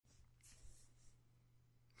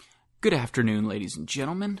Good afternoon, ladies and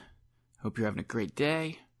gentlemen. Hope you're having a great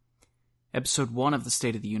day. Episode 1 of The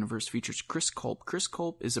State of the Universe features Chris Kulp. Chris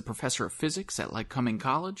Kulp is a professor of physics at Lycoming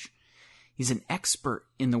College. He's an expert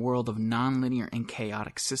in the world of nonlinear and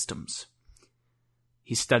chaotic systems.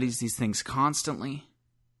 He studies these things constantly.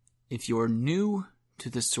 If you're new to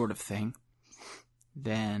this sort of thing,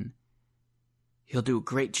 then he'll do a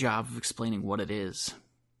great job of explaining what it is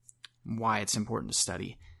and why it's important to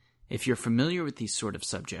study. If you're familiar with these sort of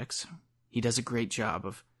subjects, he does a great job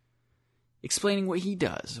of explaining what he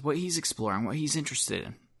does, what he's exploring, what he's interested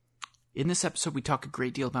in. In this episode, we talk a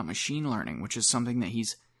great deal about machine learning, which is something that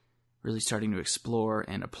he's really starting to explore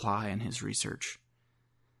and apply in his research.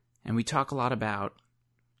 And we talk a lot about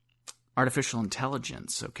artificial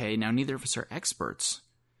intelligence, okay? Now, neither of us are experts,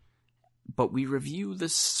 but we review the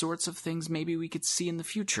sorts of things maybe we could see in the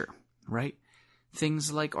future, right?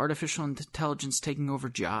 Things like artificial intelligence taking over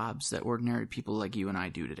jobs that ordinary people like you and I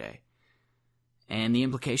do today, and the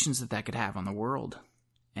implications that could have on the world.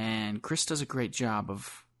 And Chris does a great job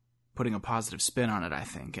of putting a positive spin on it, I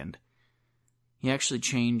think, and he actually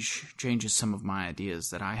changes some of my ideas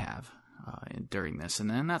that I have during this, and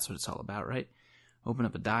then that's what it's all about, right? Open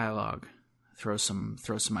up a dialogue, throw some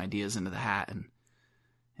ideas into the hat,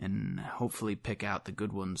 and hopefully pick out the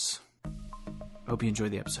good ones. Hope you enjoy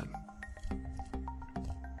the episode.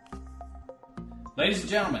 Ladies and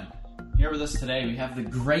gentlemen, here with us today we have the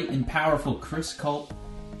great and powerful Chris Kulp.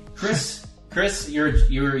 Chris, you're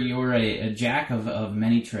a jack of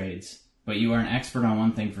many trades, but you are an expert on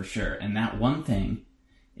one thing for sure, and that one thing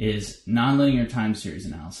is nonlinear time series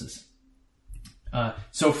analysis.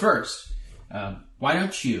 So first, why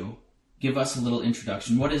don't you give us a little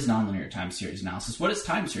introduction? What is nonlinear time series analysis? What is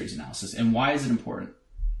time series analysis, and why is it important?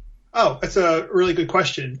 Oh, that's a really good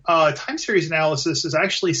question. Time series analysis is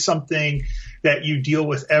actually something that you deal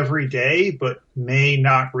with every day, but may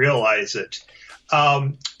not realize it.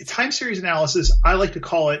 Time series analysis, I like to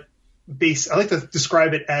call it I like to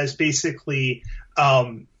describe it as basically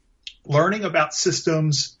learning about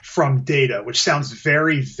systems from data, which sounds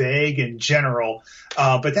very vague and general,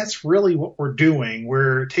 but that's really what we're doing.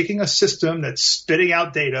 We're taking a system that's spitting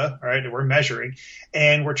out data, right, that we're measuring,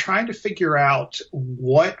 and we're trying to figure out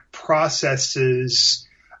what processes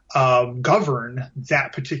govern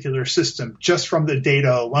that particular system just from the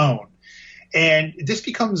data alone. And this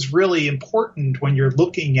becomes really important when you're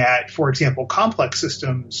looking at, for example, complex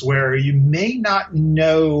systems where you may not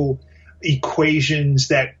know equations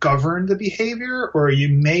that govern the behavior, or you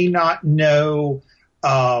may not know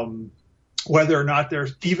whether or not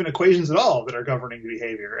there's even equations at all that are governing the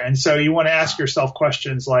behavior. And so you want to ask yourself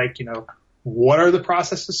questions like, what are the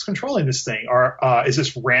processes controlling this thing? Is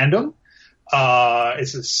this random?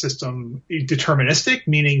 Is this system deterministic,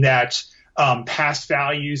 meaning that past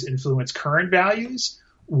values influence current values?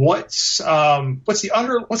 What's going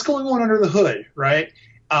on under the hood, right?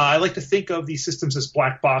 I like to think of these systems as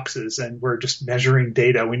black boxes, and we're just measuring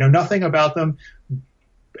data. We know nothing about them,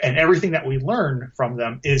 and everything that we learn from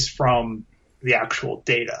them is from the actual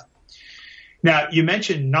data. Now, you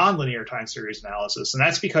mentioned nonlinear time series analysis, and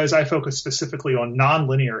that's because I focus specifically on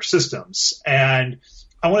nonlinear systems. And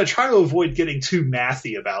I want to try to avoid getting too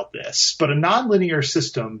mathy about this, but a nonlinear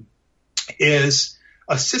system is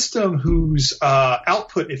a system whose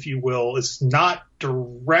output, if you will, is not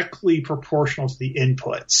directly proportional to the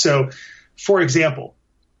input. So, for example,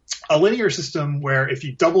 a linear system where if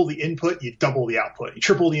you double the input, you double the output. You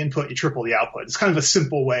triple the input, you triple the output. It's kind of a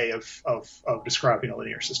simple way of describing a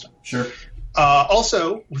linear system. Sure.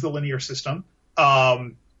 Also, with a linear system,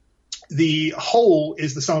 the whole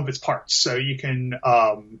is the sum of its parts. So you can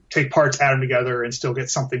take parts, add them together, and still get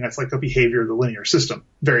something that's like the behavior of the linear system,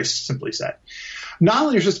 very simply said.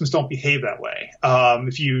 Nonlinear systems don't behave that way.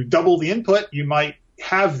 If you double the input, you might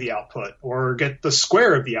have the output, or get the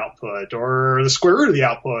square of the output, or the square root of the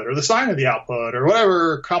output, or the sine of the output, or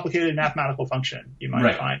whatever complicated mathematical function you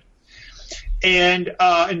might find. And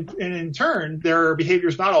in turn, their behavior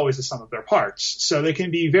is not always the sum of their parts. So they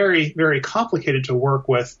can be very, very complicated to work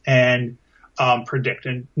with and predict.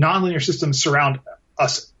 And nonlinear systems surround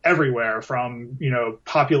us everywhere, from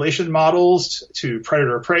population models to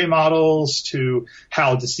predator-prey models to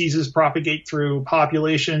how diseases propagate through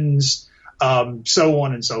populations, so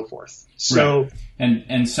on and so forth. So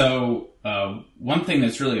and so one thing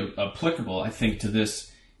that's really applicable, I think, to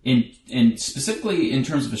this, in specifically in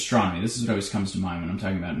terms of astronomy, this is what always comes to mind when I'm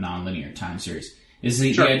talking about nonlinear time series, is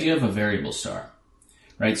the idea of a variable star.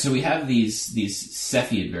 Right, so we have these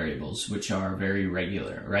Cepheid variables, which are very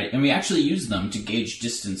regular, right? And we actually use them to gauge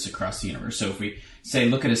distance across the universe. So if we say,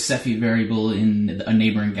 look at a Cepheid variable in a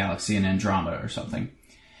neighboring galaxy in Andromeda or something,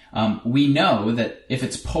 We know that if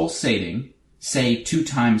it's pulsating, say 2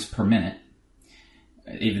 times per minute,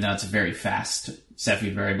 even though it's a very fast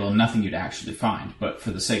Cepheid variable, nothing you'd actually find, but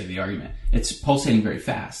for the sake of the argument, it's pulsating very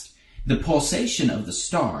fast. The pulsation of the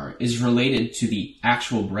star is related to the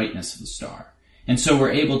actual brightness of the star. And so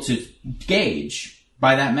we're able to gauge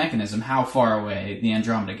by that mechanism how far away the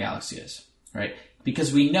Andromeda Galaxy is, right?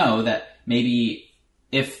 Because we know that maybe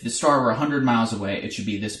if the star were 100 miles away, it should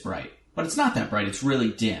be this bright. But it's not that bright, it's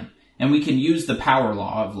really dim. And we can use the power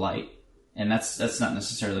law of light, and that's not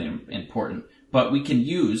necessarily important, but we can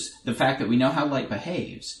use the fact that we know how light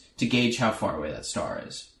behaves to gauge how far away that star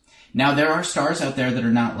is. Now, there are stars out there that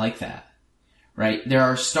are not like that, right? There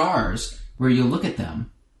are stars where you look at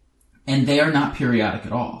them, and they are not periodic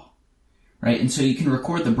at all, right? And so you can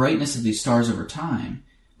record the brightness of these stars over time,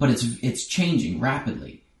 but it's changing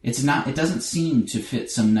rapidly. It doesn't seem to fit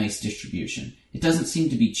some nice distribution. It doesn't seem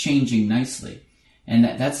to be changing nicely. And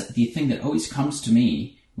that's the thing that always comes to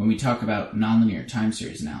me when we talk about nonlinear time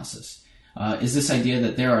series analysis, is this idea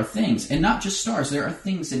that there are things, and not just stars, there are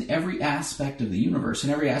things in every aspect of the universe, in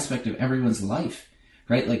every aspect of everyone's life,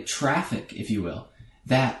 right? Like traffic, if you will,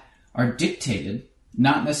 that are dictated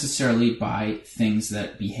not necessarily by things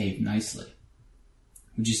that behave nicely.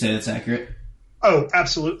 Would you say that's accurate? Oh,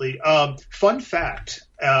 absolutely. Fun fact,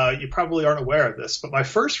 you probably aren't aware of this, but my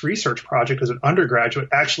first research project as an undergraduate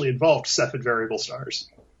actually involved Cepheid variable stars.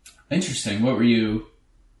 Interesting. What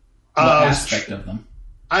aspect of them?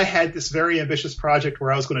 I had this very ambitious project where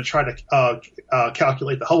I was going to try to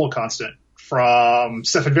calculate the Hubble constant from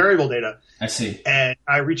Cepheid variable data. I see. And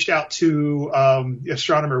I reached out to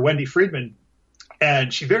astronomer Wendy Friedman,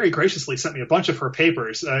 and she very graciously sent me a bunch of her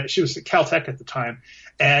papers. She was at Caltech at the time.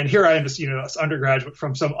 And here I am, just, an undergraduate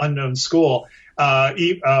from some unknown school. At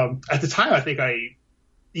the time, I think I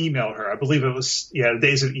emailed her. I believe it was, the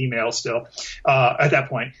days of email still at that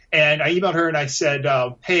point. And I emailed her and I said,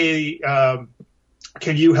 hey,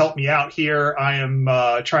 can you help me out here? I am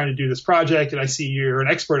trying to do this project, and I see you're an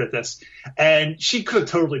expert at this. And she could have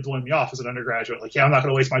totally blown me off as an undergraduate. Like, I'm not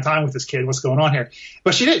going to waste my time with this kid. What's going on here?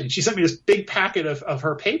 But she didn't. She sent me this big packet of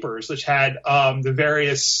her papers, which had the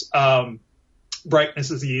various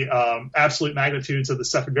brightnesses, the absolute magnitudes of the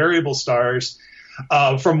Cepheid variable stars,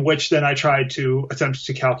 from which then I tried to attempt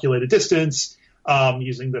to calculate a distance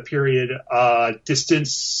using the period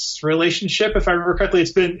distance relationship, if I remember correctly.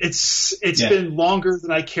 It's been longer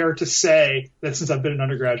than I care to say that since I've been an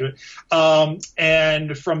undergraduate.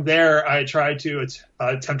 And from there, I tried to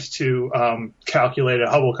attempt to calculate a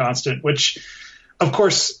Hubble constant, which, of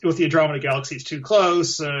course, with the Andromeda Galaxy, is too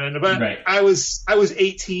close. But right. I was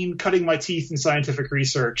 18, cutting my teeth in scientific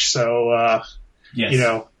research, so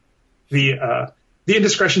yes. The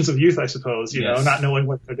indiscretions of youth, I suppose, not knowing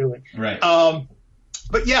what they're doing. Right.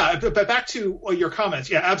 But back to your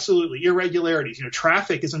comments. Yeah, absolutely. Irregularities.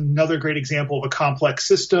 Traffic is another great example of a complex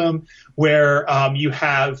system where you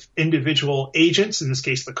have individual agents, in this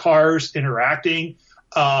case, the cars, interacting,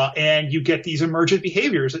 and you get these emergent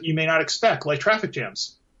behaviors that you may not expect, like traffic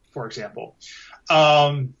jams, for example.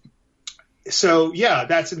 So,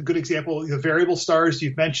 that's a good example. The variable stars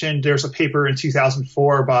you've mentioned, there's a paper in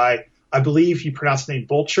 2004 by, I believe you pronounce the name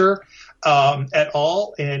Bolcher, et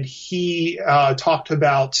al. And he talked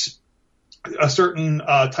about a certain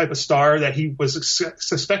type of star that he was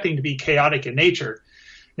suspecting to be chaotic in nature.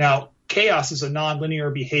 Now, chaos is a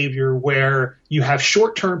nonlinear behavior where you have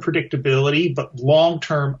short-term predictability but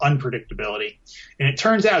long-term unpredictability. And it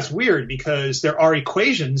turns out it's weird because there are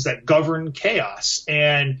equations that govern chaos.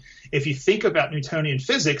 And if you think about Newtonian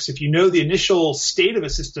physics, if you know the initial state of a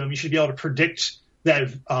system, you should be able to predict that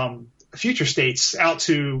future states out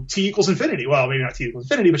to t equals infinity. Well, maybe not t equals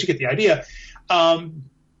infinity, but you get the idea. And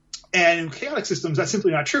in chaotic systems, that's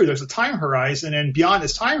simply not true. There's a time horizon, and beyond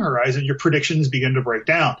this time horizon, your predictions begin to break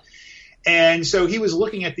down. And so he was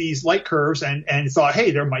looking at these light curves and thought,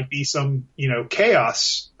 hey, there might be some,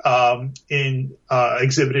 chaos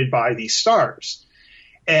exhibited by these stars.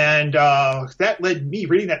 And that led me,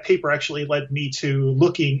 reading that paper actually led me to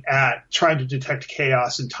looking at trying to detect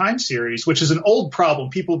chaos in time series, which is an old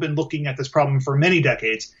problem. People have been looking at this problem for many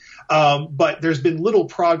decades, but there's been little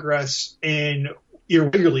progress in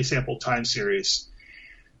irregularly sampled time series.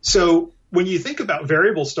 So when you think about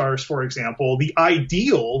variable stars, for example, the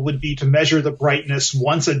ideal would be to measure the brightness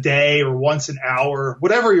once a day or once an hour,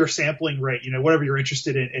 whatever your sampling rate, whatever you're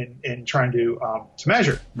interested in trying to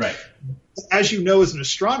measure. Right. As you know, as an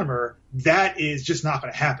astronomer, that is just not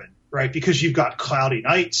going to happen, right? Because you've got cloudy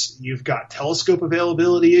nights, you've got telescope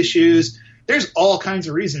availability issues. There's all kinds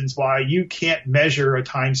of reasons why you can't measure a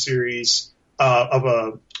time series of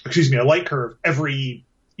a light curve every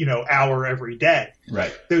hour every day.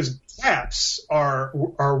 Right. Those gaps are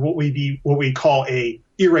what we call a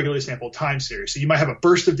irregularly sampled time series. So you might have a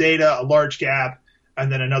burst of data, a large gap,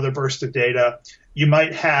 and then another burst of data. You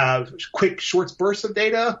might have quick short bursts of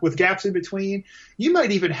data with gaps in between. You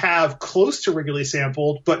might even have close to regularly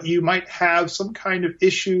sampled, but you might have some kind of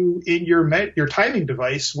issue in your timing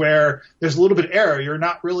device where there's a little bit of error. You're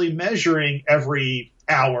not really measuring every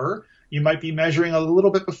hour. You might be measuring a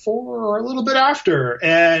little bit before or a little bit after.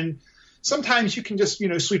 And sometimes you can just,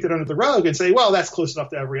 sweep it under the rug and say, well, that's close enough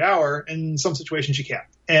to every hour. In some situations you can't.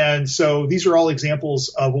 And so these are all examples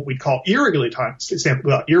of what we call irregularly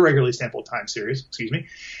sampled time series,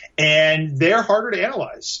 and they're harder to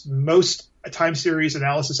analyze. Most time series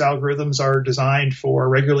analysis algorithms are designed for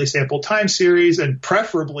regularly sampled time series and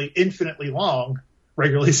preferably infinitely long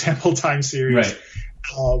regularly sampled time series,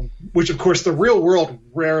 right. Which of course the real world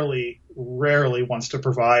rarely wants to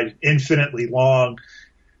provide infinitely long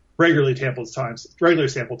regularly sampled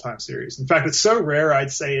time series. In fact, it's so rare,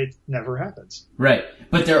 I'd say it never happens. Right.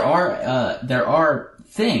 But there are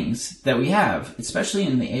things that we have, especially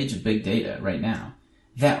in the age of big data right now,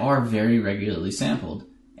 that are very regularly sampled,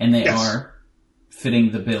 and they are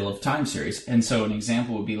fitting the bill of time series. And so an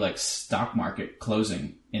example would be like stock market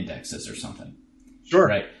closing indexes or something. Sure.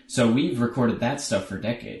 Right. So we've recorded that stuff for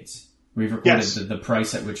decades. We've recorded the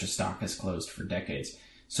price at which a stock has closed for decades.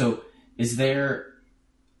 So is there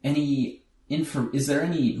any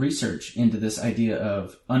research into this idea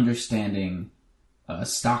of understanding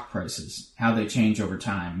stock prices, how they change over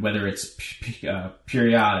time, whether it's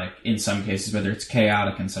periodic in some cases, whether it's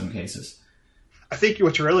chaotic in some cases? I think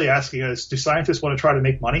what you're really asking is, do scientists want to try to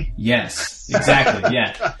make money? Yes, exactly.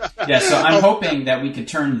 Yeah. So I'm hoping that we could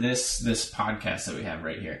turn this podcast that we have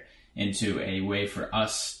right here into a way for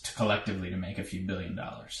us to collectively to make a few $1 billion.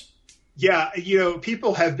 Yeah,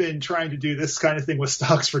 people have been trying to do this kind of thing with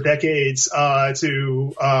stocks for decades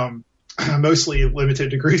to mostly limited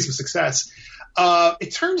degrees of success.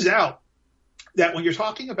 It turns out that when you're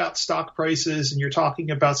talking about stock prices and you're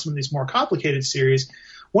talking about some of these more complicated series,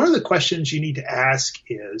 one of the questions you need to ask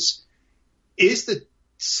is the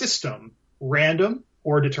system random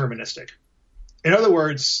or deterministic? In other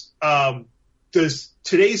words, does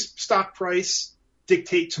today's stock price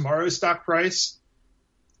dictate tomorrow's stock price?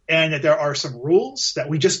 And that there are some rules that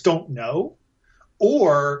we just don't know?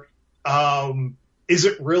 Or is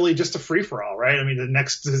it really just a free-for-all, right? I mean, the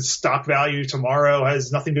next stock value tomorrow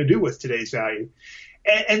has nothing to do with today's value.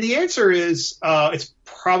 And the answer is it's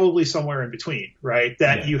probably somewhere in between, right?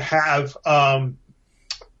 That you have, of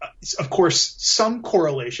course, some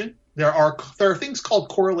correlation. There are things called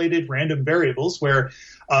correlated random variables where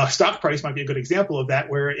stock price might be a good example of that,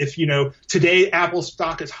 where if, today Apple's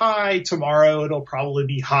stock is high, tomorrow it'll probably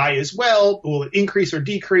be high as well. Will it increase or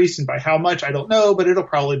decrease? And by how much, I don't know, but it'll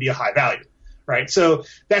probably be a high value, right? So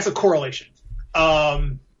that's a correlation,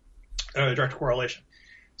 a direct correlation.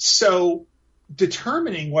 So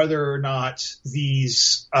determining whether or not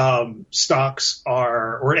these stocks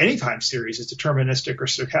are, or any time series is deterministic or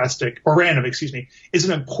stochastic or random, is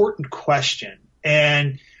an important question.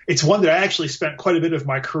 And it's one that I actually spent quite a bit of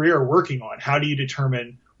my career working on. How do you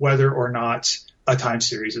determine whether or not a time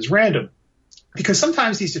series is random? Because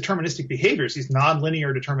sometimes these deterministic behaviors, these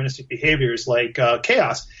nonlinear deterministic behaviors like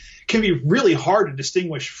chaos, can be really hard to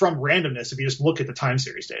distinguish from randomness if you just look at the time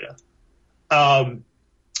series data.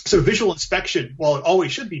 So visual inspection, while it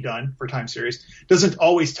always should be done for time series, doesn't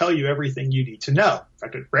always tell you everything you need to know. In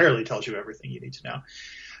fact, it rarely tells you everything you need to know.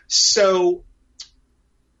 So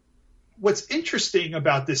what's interesting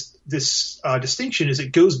about this distinction is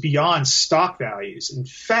it goes beyond stock values. In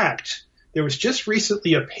fact, there was just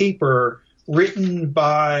recently a paper written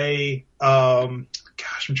by, I'm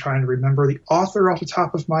trying to remember the author off the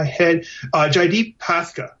top of my head, Jaideep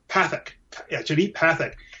Pathak. Jaideep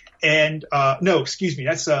Pathak. And no, excuse me,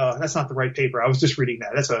 that's not the right paper. I was just reading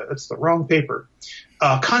that. That's the wrong paper.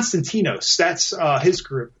 Konstantinos, that's his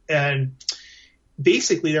group. And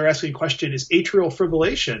basically they're asking the question, is atrial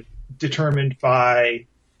fibrillation determined by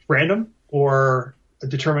random or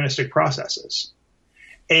deterministic processes?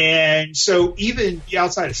 And so even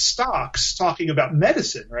outside of stocks, talking about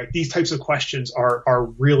medicine, right, these types of questions are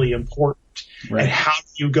really important. Right. And how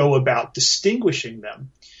do you go about distinguishing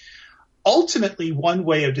them? Ultimately, one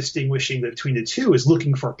way of distinguishing between the two is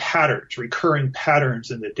looking for patterns, recurring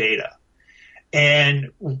patterns in the data.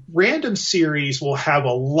 And random series will have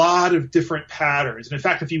a lot of different patterns. And in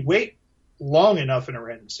fact, if you wait long enough in a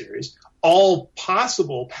random series, all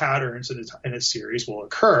possible patterns in a series will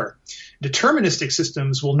occur. Deterministic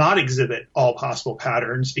systems will not exhibit all possible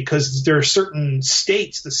patterns because there are certain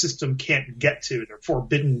states the system can't get to. They're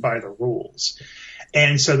forbidden by the rules.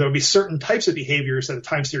 And so there'll be certain types of behaviors that a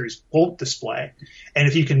time series won't display. And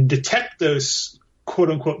if you can detect those quote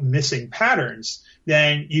unquote missing patterns,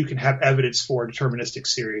 then you can have evidence for a deterministic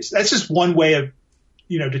series. That's just one way of,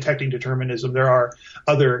 detecting determinism. There are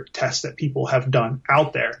other tests that people have done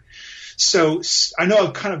out there. So I know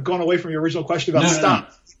I've kind of gone away from your original question about stop.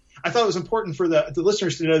 No. I thought it was important for the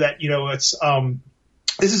listeners to know that, it's,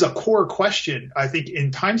 this is a core question, I think,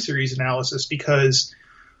 in time series analysis, because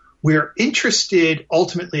we're interested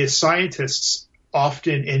ultimately as scientists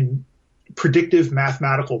often in predictive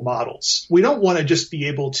mathematical models. We don't want to just be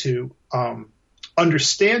able to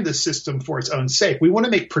understand the system for its own sake. We want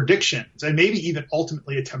to make predictions and maybe even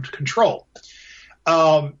ultimately attempt control.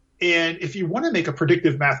 And if you want to make a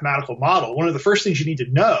predictive mathematical model, one of the first things you need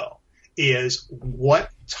to know is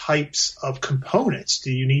what types of components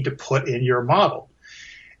do you need to put in your model.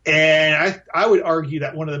 And I would argue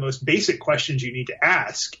that one of the most basic questions you need to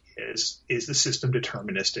ask is the system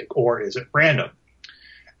deterministic or is it random?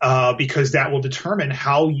 Because that will determine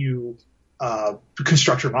how you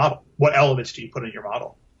construct your model. What elements do you put in your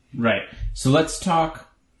model? Right. So let's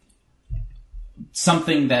talk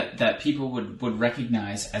something that people would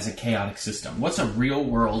recognize as a chaotic system. What's a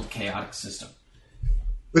real-world chaotic system?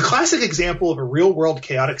 The classic example of a real-world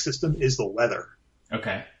chaotic system is the weather.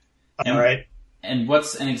 Okay. All right. And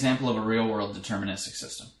what's an example of a real-world deterministic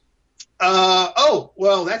system?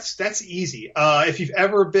 Well, that's easy. If you've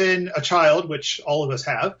ever been a child, which all of us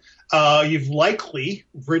have, you've likely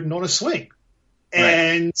ridden on a swing.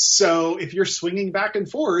 And right. So if you're swinging back and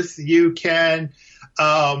forth, you can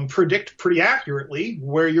predict pretty accurately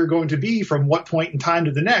where you're going to be from what point in time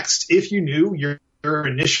to the next if you knew your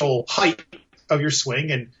initial height of your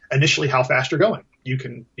swing and initially how fast you're going. You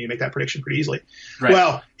make that prediction pretty easily. Right.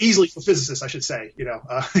 Well, easily for physicists, I should say.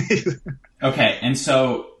 Okay, and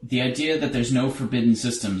so the idea that there's no forbidden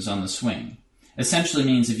systems on the swing essentially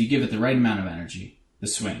means if you give it the right amount of energy, the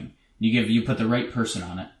swing, you put the right person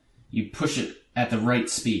on it, you push it at the right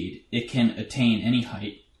speed, it can attain any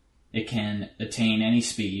height, it can attain any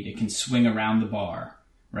speed, it can swing around the bar,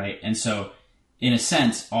 right? And so, in a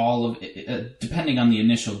sense, all of it, depending on the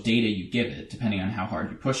initial data you give it, depending on how hard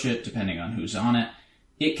you push it, depending on who's on it,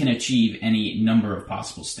 it can achieve any number of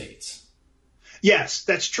possible states. Yes,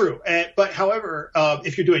 that's true. But however,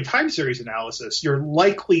 if you're doing time series analysis, you're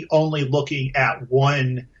likely only looking at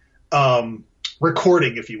one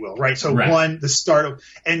recording, if you will, right? So right. The start of,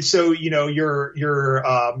 and so your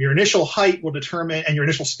initial height will determine, and your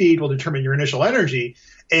initial speed will determine your initial energy,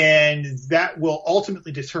 and that will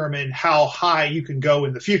ultimately determine how high you can go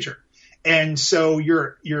in the future. And so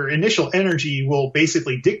your initial energy will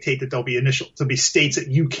basically dictate that there'll be states that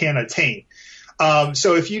you can attain.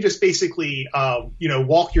 So if you just basically,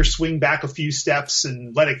 walk your swing back a few steps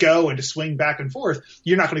and let it go and just swing back and forth,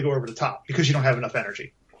 you're not going to go over the top because you don't have enough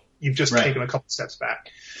energy. You've just right. taken a couple steps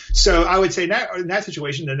back. So I would say in that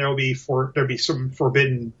situation, then there'll be some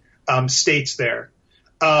forbidden states there.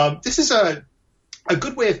 This is a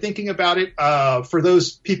good way of thinking about it. For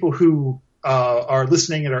those people who are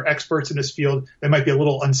listening and are experts in this field, they might be a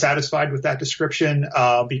little unsatisfied with that description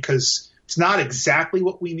because it's not exactly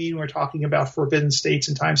what we mean when we're talking about forbidden states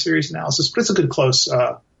in time series analysis, but it's a good close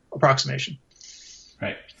approximation.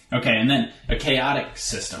 Right. Okay, and then a chaotic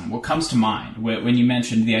system. What comes to mind when you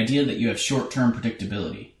mentioned the idea that you have short-term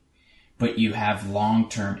predictability, but you have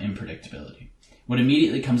long-term unpredictability? What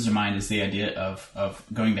immediately comes to mind is the idea of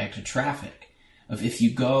going back to traffic, of if you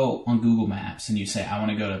go on Google Maps and you say, I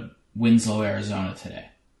want to go to Winslow, Arizona today,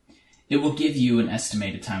 it will give you an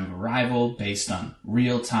estimated time of arrival based on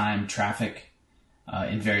real-time traffic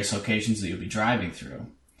in various locations that you'll be driving through.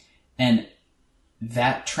 And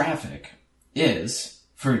that traffic is,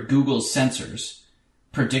 for Google's sensors,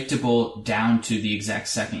 predictable down to the exact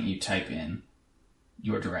second you type in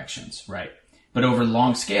your directions, right? But over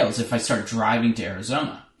long scales, if I start driving to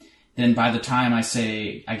Arizona, then by the time I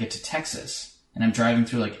say I get to Texas, and I'm driving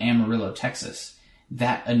through like Amarillo, Texas,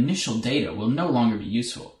 that initial data will no longer be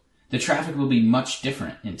useful. The traffic will be much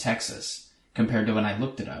different in Texas compared to when I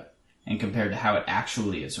looked it up and compared to how it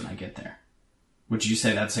actually is when I get there. Would you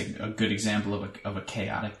say that's a good example of a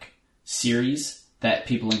chaotic series that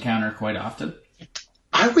people encounter quite often?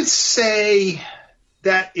 I would say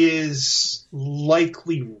that is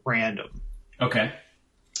likely random. Okay.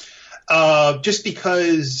 Just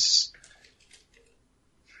because,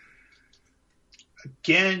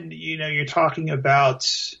 again, you're talking about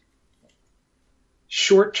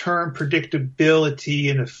short-term predictability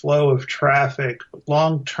in the flow of traffic.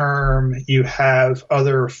 Long-term, you have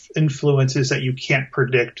other influences that you can't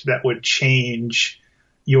predict that would change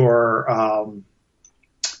your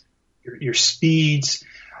speeds.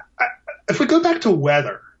 If we go back to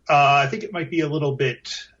weather, I think it might be a little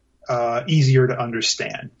bit easier to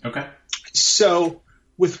understand. Okay. So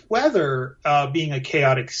with weather being a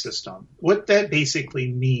chaotic system, what that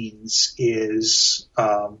basically means is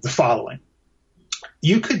the following.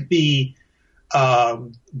 You could be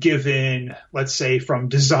given, let's say, from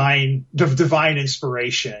divine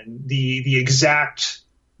inspiration, the exact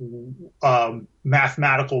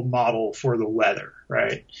mathematical model for the weather,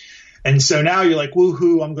 right? And so now you're like,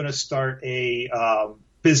 woohoo, I'm going to start a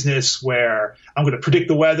business where I'm going to predict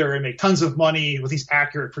the weather and make tons of money with these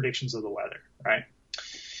accurate predictions of the weather, right?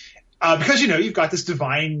 Because, you've got this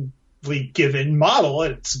divinely given model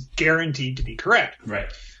and it's guaranteed to be correct.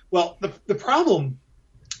 Right. Well, the problem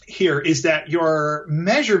here is that your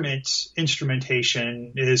measurement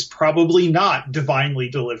instrumentation is probably not divinely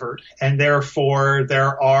delivered, and therefore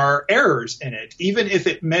there are errors in it. Even if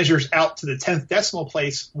it measures out to the 10th decimal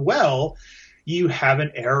place well, you have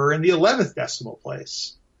an error in the 11th decimal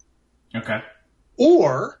place. Okay.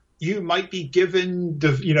 Or you might be given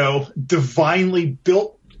divinely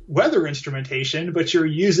built weather instrumentation, but you're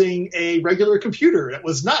using a regular computer that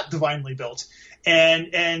was not divinely built.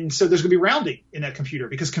 And so there's going to be rounding in that computer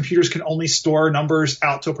because computers can only store numbers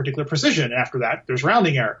out to a particular precision. And after that, there's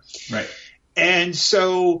rounding error. Right. And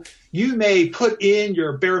so you may put in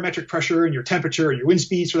your barometric pressure and your temperature and your wind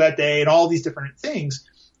speeds for that day and all these different things,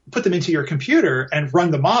 put them into your computer and run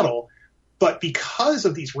the model. But because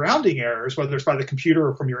of these rounding errors, whether it's by the computer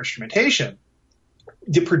or from your instrumentation,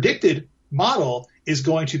 the predicted model is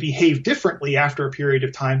going to behave differently after a period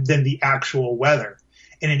of time than the actual weather.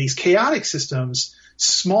 And in these chaotic systems,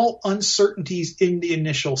 small uncertainties in the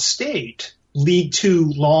initial state lead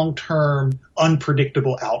to long-term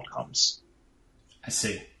unpredictable outcomes. I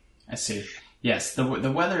see. Yes, the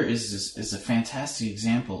weather is a fantastic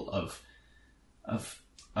example of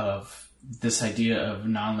this idea of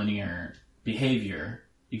nonlinear behavior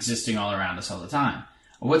existing all around us all the time.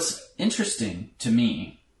 What's interesting to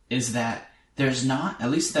me is that there's not,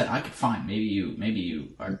 at least that I could find, maybe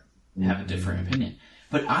you have a different opinion,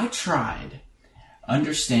 but I tried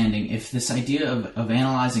understanding if this idea of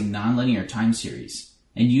analyzing nonlinear time series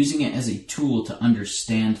and using it as a tool to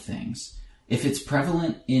understand things, if it's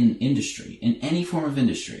prevalent in industry, in any form of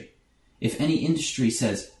industry, if any industry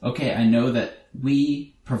says, okay, I know that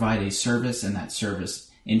we provide a service and that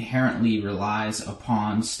service inherently relies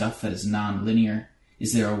upon stuff that is nonlinear,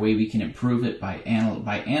 is there a way we can improve it by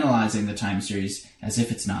analyzing the time series as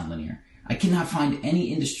if it's nonlinear? I cannot find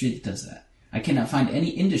any industry that does that. I cannot find any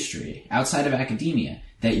industry outside of academia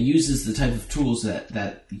that uses the type of tools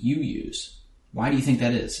that you use. Why do you think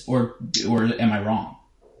that is? Or am I wrong?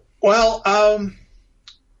 Well,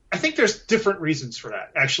 I think there's different reasons for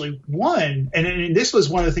that. Actually, one, and this was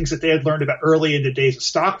one of the things that they had learned about early in the days of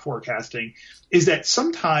stock forecasting, is that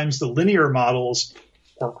sometimes the linear models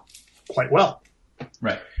work quite well.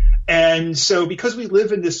 Right. And so because we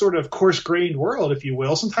live in this sort of coarse-grained world, if you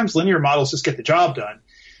will, sometimes linear models just get the job done.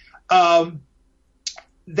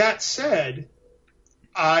 That said,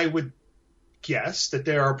 I would guess that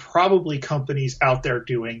there are probably companies out there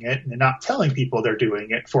doing it and not telling people they're doing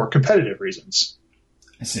it for competitive reasons.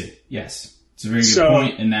 I see. Yes. It's a very good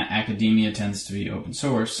point in that academia tends to be open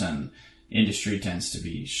source and industry tends to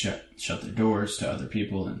be shut their doors to other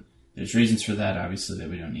people. And there's reasons for that, obviously, that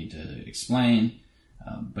we don't need to explain.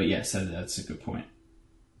 But yes, that's a good point.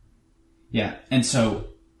 Yeah. And so,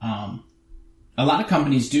 a lot of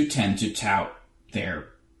companies do tend to tout their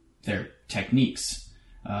techniques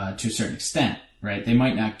to a certain extent, right? They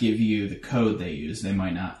might not give you the code they use. They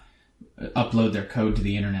might not upload their code to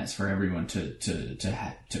the internet for everyone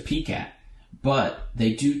to peek at. But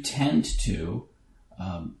they do tend to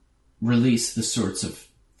release the sorts of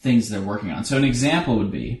things they're working on. So an example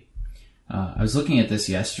would be, I was looking at this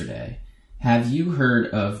yesterday. Have you heard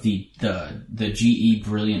of the GE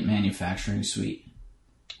Brilliant Manufacturing Suite?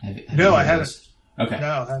 No, I haven't. Okay. No,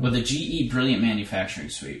 I haven't. Well, the GE Brilliant Manufacturing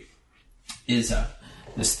Suite is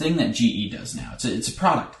this thing that GE does now. It's a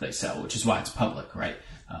product they sell, which is why it's public, right?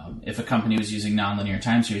 If a company was using nonlinear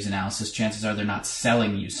time series analysis, chances are they're not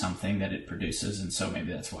selling you something that it produces, and so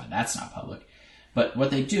maybe that's why that's not public. But what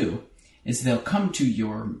they do is they'll come to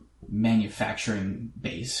your manufacturing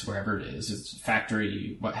base, wherever it is, it's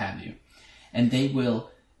factory, what have you, and they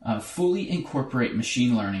will fully incorporate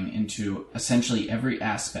machine learning into essentially every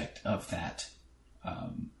aspect of that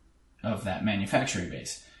manufacturing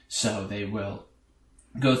base. So they will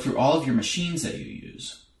go through all of your machines that you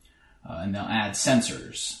use, and they'll add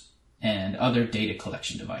sensors and other data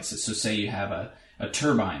collection devices. So say you have a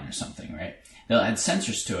turbine or something, right? They'll add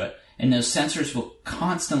sensors to it, and those sensors will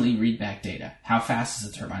constantly read back data. How fast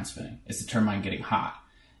is the turbine spinning? Is the turbine getting hot?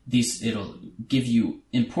 it'll give you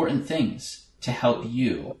important things to help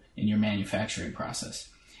you in your manufacturing process.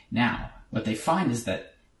 Now, what they find is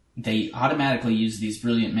that they automatically use these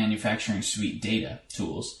brilliant manufacturing suite data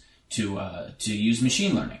tools to use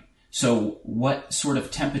machine learning. So what sort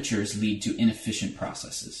of temperatures lead to inefficient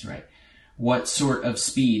processes, right? What sort of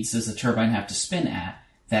speeds does the turbine have to spin at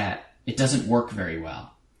that it doesn't work very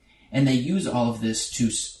well? And they use all of this to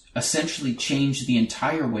essentially change the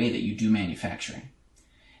entire way that you do manufacturing.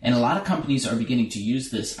 And a lot of companies are beginning to use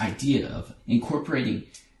this idea of incorporating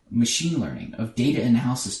machine learning, of data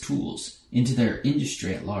analysis tools into their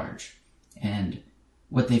industry at large. And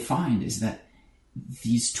what they find is that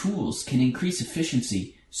these tools can increase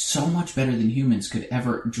efficiency so much better than humans could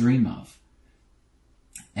ever dream of.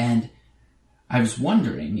 And I was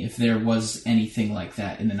wondering if there was anything like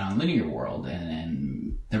that in the nonlinear world,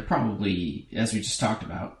 and there probably, as we just talked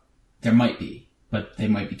about, there might be, but they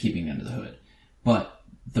might be keeping it under the hood. But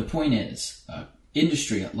the point is,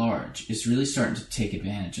 industry at large is really starting to take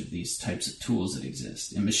advantage of these types of tools that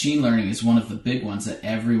exist. And machine learning is one of the big ones that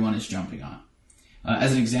everyone is jumping on.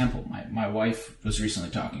 As an example, my wife was recently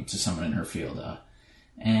talking to someone in her field,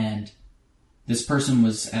 and this person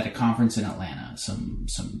was at a conference in Atlanta, some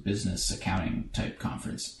business accounting type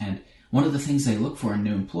conference. And one of the things they look for in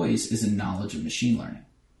new employees is a knowledge of machine learning.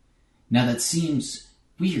 Now that seems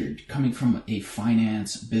weird coming from a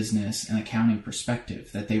finance, business, and accounting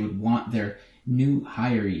perspective, that they would want their new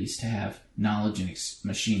hirees to have knowledge in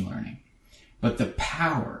machine learning. But the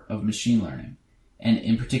power of machine learning, and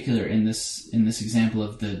in particular in this example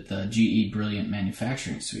of the GE Brilliant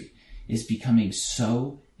Manufacturing Suite, is becoming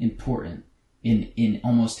so important in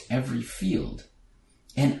almost every field.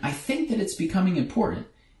 And I think that it's becoming important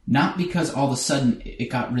not because all of a sudden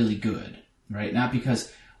it got really good, right? Not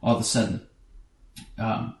because all of a sudden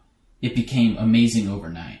it became amazing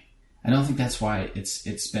overnight. I don't think that's why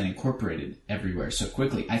it's been incorporated everywhere so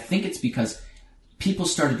quickly. I think it's because people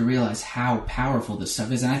started to realize how powerful this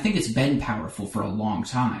stuff is, and I think it's been powerful for a long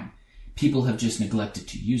time. People have just neglected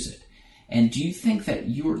to use it. And do you think that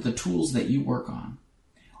the tools that you work on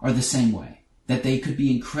are the same way? That they could be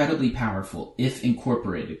incredibly powerful if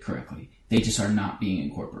incorporated correctly? They just are not being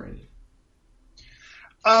incorporated.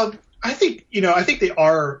 I think they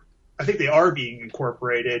are. I think they are being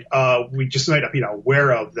incorporated. We just might not be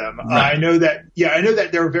aware of them. Right. I know that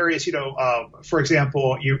there are various, for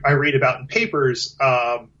example, I read about in papers,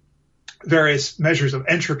 various measures of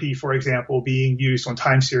entropy, for example, being used on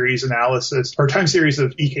time series analysis or time series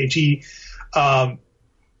of EKG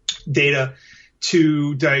data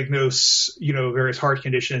to diagnose, various heart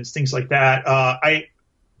conditions, things like that. I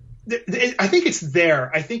think it's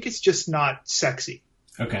there. I think it's just not sexy.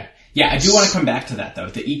 Okay. Yeah, I do want to come back to that, though,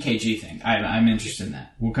 the EKG thing. I'm interested in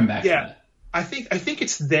that. We'll come back to that. I think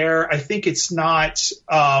it's there. I think it's not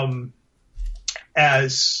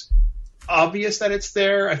as obvious that it's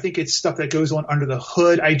there. I think it's stuff that goes on under the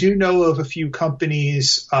hood. I do know of a few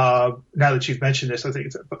companies, now that you've mentioned this, I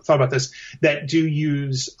think thought about this, that do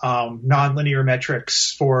use nonlinear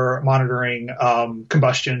metrics for monitoring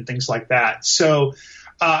combustion, things like that. So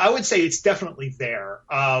I would say it's definitely there.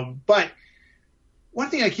 But one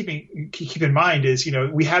thing I keep in mind is,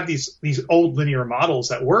 we have these old linear models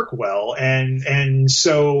that work well, and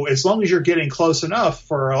so as long as you're getting close enough,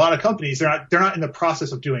 for a lot of companies, they're not in the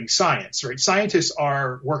process of doing science, right? Scientists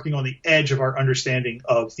are working on the edge of our understanding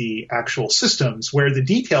of the actual systems, where the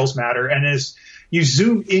details matter. And as you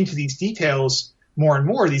zoom into these details more and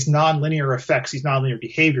more, these nonlinear effects, these nonlinear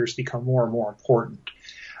behaviors become more and more important.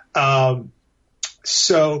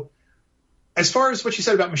 So as far as what you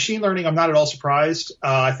said about machine learning, I'm not at all surprised.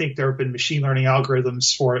 I think there have been machine learning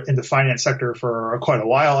algorithms in the finance sector for quite a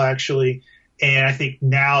while, actually. And I think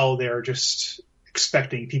now they're just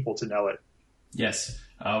expecting people to know it. Yes.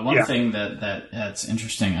 One thing that's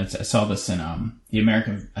interesting, I saw this in the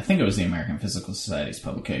American Physical Society's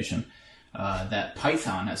publication, that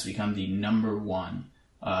Python has become the number one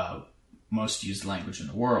most used language in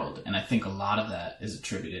the world. And I think a lot of that is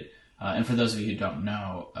attributed. And for those of you who don't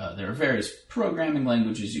know, there are various programming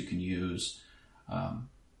languages you can use,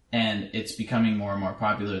 and it's becoming more and more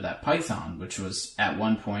popular that Python, which was at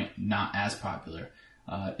one point not as popular,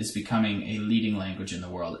 is becoming a leading language in the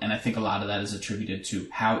world. And I think a lot of that is attributed to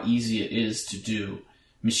how easy it is to do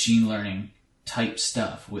machine learning type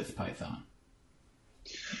stuff with Python.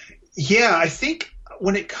 Yeah, I think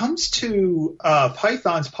when it comes to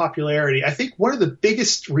Python's popularity, I think one of the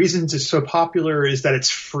biggest reasons it's so popular is that it's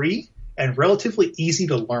free and relatively easy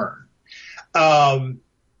to learn.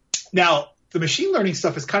 Now, the machine learning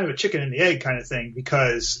stuff is kind of a chicken and the egg kind of thing,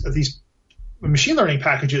 because these machine learning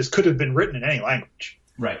packages could have been written in any language.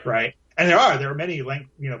 Right. Right. And there are many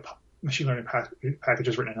machine learning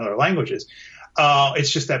packages written in other languages.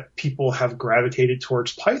 It's just that people have gravitated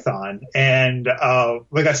towards Python. And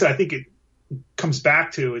like I said, I think it comes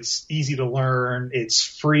back to it's easy to learn, it's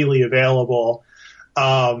freely available.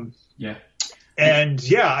 And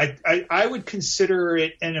I would consider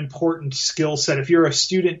it an important skill set. If you're a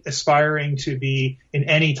student aspiring to be in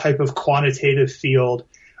any type of quantitative field,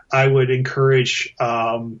 I would encourage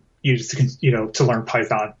you to learn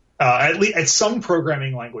Python. At least at some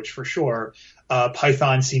programming language for sure.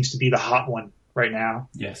 Python seems to be the hot one right now.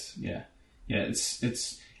 Yes, yeah.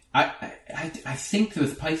 I think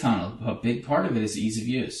with Python, a big part of it is ease of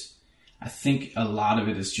use. I think a lot of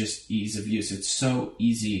it is just ease of use. It's so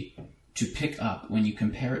easy to pick up when you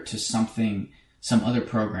compare it to some other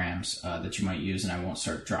programs that you might use, and I won't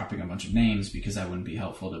start dropping a bunch of names because that wouldn't be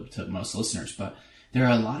helpful to most listeners, but there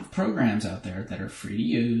are a lot of programs out there that are free to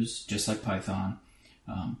use, just like Python.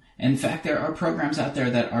 In fact, there are programs out there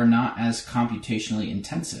that are not as computationally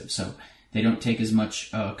intensive, so they don't take as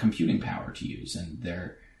much computing power to use,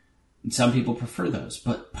 and some people prefer those.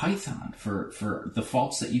 But Python, for the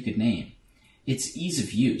faults that you could name, its ease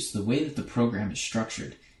of use, the way that the program is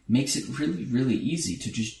structured, makes it really, really easy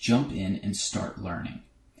to just jump in and start learning.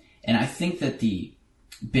 And I think that the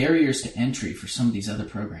barriers to entry for some of these other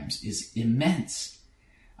programs is immense.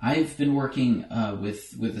 I've been working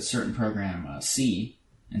with a certain program, C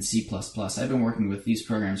and C++. I've been working with these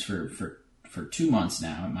programs for 2 months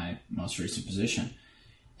now in my most recent position.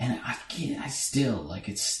 And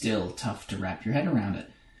it's still tough to wrap your head around it.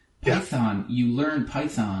 Python, you learn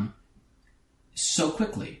Python so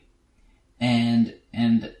quickly. And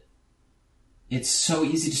it's so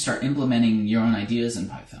easy to start implementing your own ideas in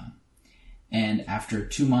Python. And after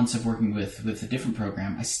 2 months of working with a different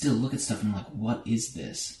program, I still look at stuff and I'm like, what is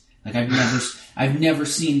this? Like I've never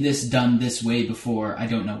seen this done this way before. I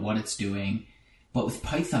don't know what it's doing. But with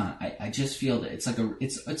Python, I just feel that it's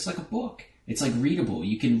like a book. It's like readable.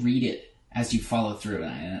 You can read it as you follow through.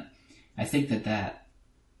 And I think that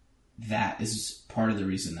is part of the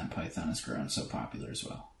reason that Python has grown so popular as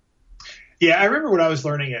well. Yeah, I remember when I was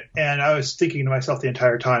learning it, and I was thinking to myself the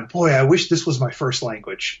entire time, boy, I wish this was my first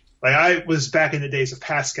language. Like I was back in the days of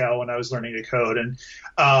Pascal when I was learning to code, and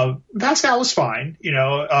Pascal was fine,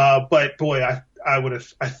 but boy, I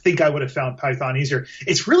think I would have found Python easier.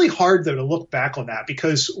 It's really hard though to look back on that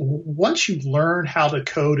because once you learn how to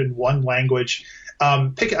code in one language,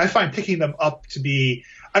 I find picking them up to be,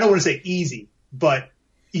 I don't want to say easy, but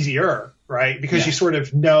easier, right? Because you sort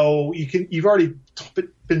of know you've already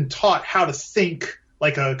been taught how to think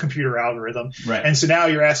like a computer algorithm. Right. And so now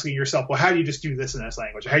you're asking yourself, well, how do you just do this in this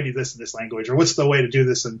language? Or how do you do this in this language? Or what's the way to do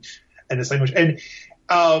this in this language? And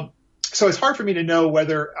so it's hard for me to know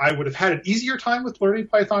whether I would have had an easier time with learning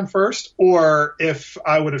Python first or if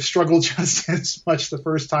I would have struggled just as much the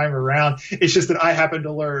first time around. It's just that I happened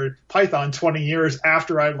to learn Python 20 years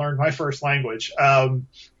after I learned my first language.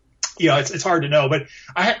 It's hard to know, but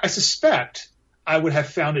I suspect I would have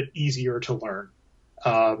found it easier to learn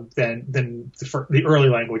than the early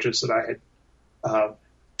languages that I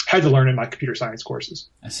had to learn in my computer science courses.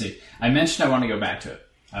 I see. I mentioned I want to go back to it.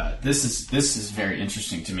 This is very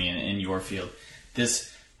interesting to me in your field.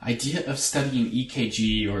 This idea of studying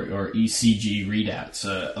EKG or ECG readouts,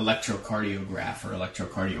 electrocardiograph or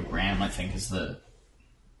electrocardiogram, I think is the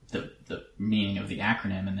meaning of the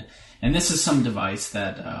acronym, and this is some device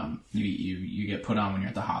that you get put on when you're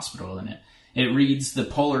at the hospital, and it reads the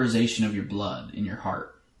polarization of your blood in your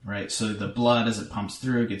heart, right? So the blood, as it pumps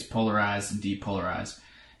through, gets polarized and depolarized,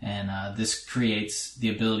 and this creates the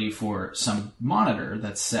ability for some monitor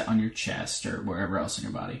that's set on your chest or wherever else in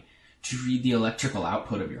your body to read the electrical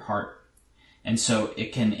output of your heart, and so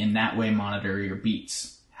it can in that way monitor your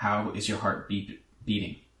beats. How is your heart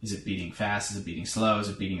beating? Is it beating fast? Is it beating slow? Is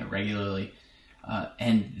it beating irregularly?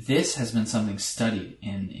 And this has been something studied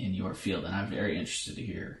in your field, and I'm very interested to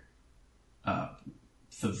hear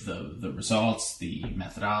the results, the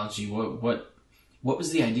methodology. What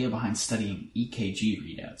was the idea behind studying EKG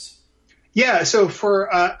readouts? Yeah, so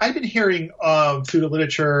I've been hearing through the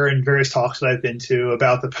literature and various talks that I've been to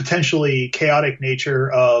about the potentially chaotic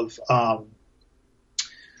nature of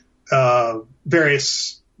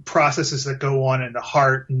various processes that go on in the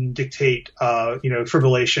heart and dictate,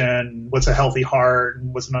 fibrillation, what's a healthy heart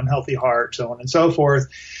and what's an unhealthy heart, so on and so forth.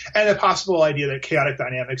 And a possible idea that chaotic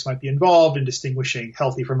dynamics might be involved in distinguishing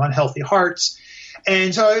healthy from unhealthy hearts.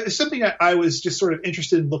 And so it's something that I was just sort of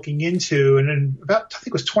interested in looking into. And in I think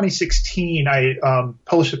it was 2016, I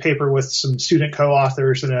published a paper with some student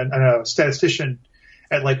co-authors and a statistician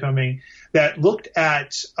at Lycoming that looked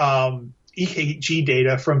at EKG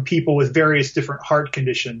data from people with various different heart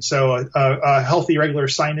conditions. So a healthy, regular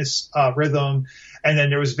sinus rhythm, and then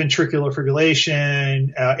there was ventricular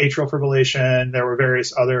fibrillation, atrial fibrillation. There were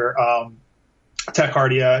various other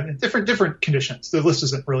tachycardia, different conditions. The list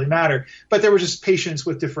doesn't really matter, but there were just patients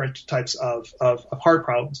with different types of heart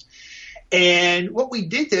problems. And what we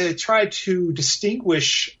did to try to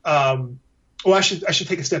distinguish, I should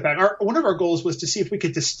take a step back. One of our goals was to see if we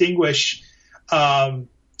could distinguish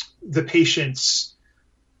the patients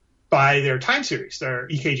by their time series, their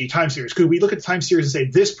EKG time series. Could we look at the time series and say,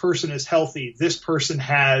 this person is healthy, this person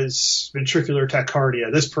has ventricular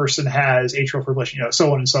tachycardia, this person has atrial fibrillation,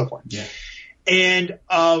 so on and so forth. Yeah. And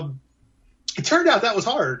it turned out that was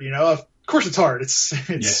hard. Of course it's hard.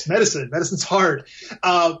 It's medicine. Medicine's hard.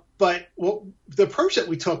 But the approach that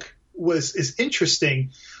we took is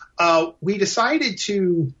interesting. We decided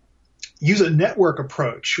to use a network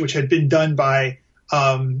approach, which had been done by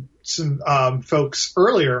some folks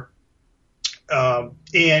earlier.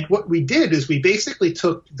 And what we did is we basically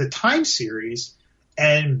took the time series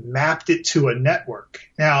and mapped it to a network.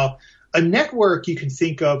 Now, a network you can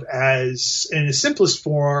think of as, in the simplest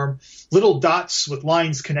form, little dots with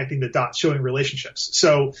lines connecting the dots showing relationships.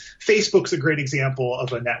 So Facebook's a great example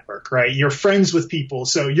of a network, right? You're friends with people.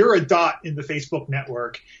 So you're a dot in the Facebook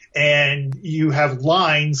network, and you have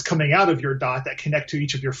lines coming out of your dot that connect to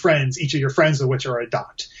each of your friends of which are a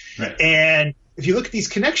dot. Right. And if you look at these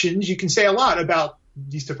connections, you can say a lot about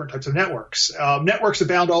these different types of networks. Networks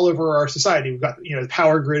abound all over our society. We've got, the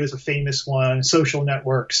power grid is a famous one, social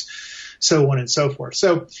networks, so on and so forth.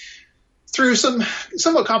 So through some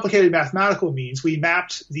somewhat complicated mathematical means, we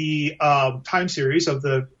mapped the time series of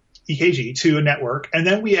the EKG to a network, and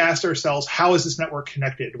then we asked ourselves, how is this network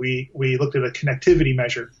connected? We looked at a connectivity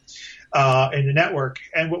measure in the network,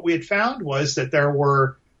 and what we had found was that there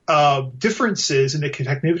were differences in the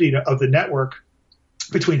connectivity of the network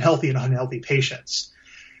between healthy and unhealthy patients.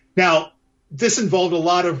 Now, this involved a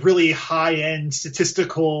lot of really high-end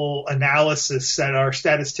statistical analysis that our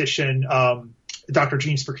statistician, Dr.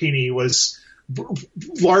 Gene Sperchini, was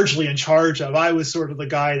largely in charge of. I was sort of the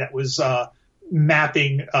guy that was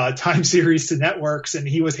mapping time series to networks, and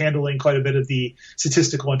he was handling quite a bit of the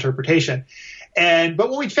statistical interpretation. But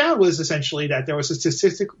what we found was essentially that there was a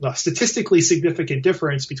statistically significant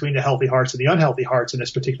difference between the healthy hearts and the unhealthy hearts in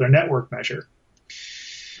this particular network measure.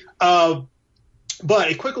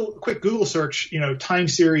 But a quick Google search, time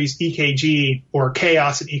series EKG or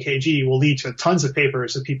chaos in EKG will lead to tons of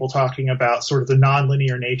papers of people talking about sort of the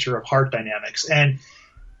nonlinear nature of heart dynamics. And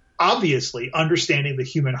obviously, understanding the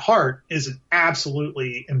human heart is an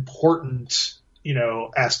absolutely important,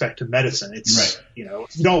 aspect of medicine. It's right.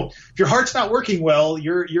 If your heart's not working well,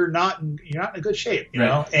 you're not in a good shape.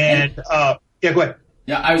 Right. And go ahead.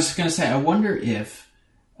 Yeah, I was going to say, I wonder if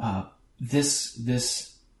this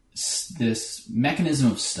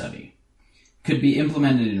mechanism of study could be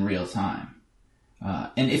implemented in real time,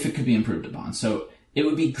 and if it could be improved upon. So it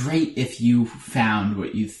would be great if you found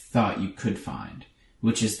what you thought you could find,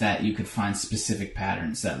 which is that you could find specific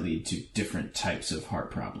patterns that lead to different types of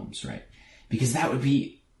heart problems, right? Because that would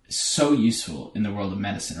be so useful in the world of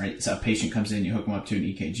medicine, right? So a patient comes in, you hook them up to an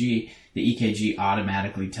EKG. The EKG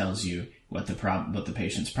automatically tells you what the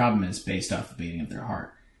patient's problem is based off the beating of their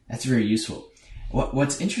heart. That's very useful.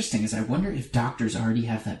 What's interesting is I wonder if doctors already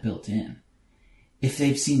have that built in. If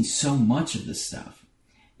they've seen so much of this stuff,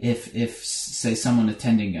 if say someone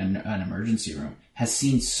attending an emergency room has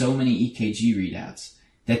seen so many EKG readouts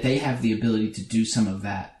that they have the ability to do some of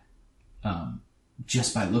that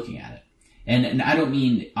just by looking at it. And I don't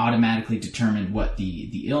mean automatically determine what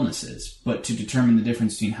the illness is, but to determine the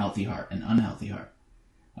difference between healthy heart and unhealthy heart.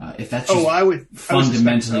 If that's just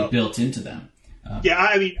fundamentally built into them.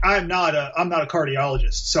 I'm not a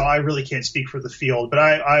cardiologist, so I really can't speak for the field. But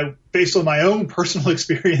I based on my own personal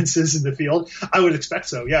experiences in the field, I would expect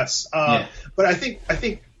so. Yes. But I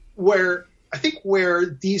think where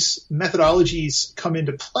these methodologies come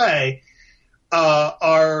into play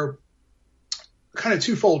are kind of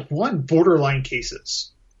twofold. One, borderline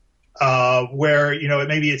cases where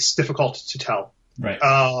maybe it's difficult to tell. Right.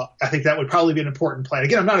 I think that would probably be an important plan.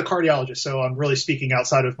 Again, I'm not a cardiologist, so I'm really speaking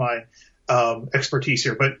outside of my expertise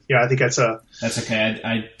here, but I think that's okay.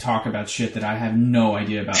 I talk about shit that I have no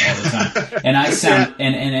idea about all the time, and I sound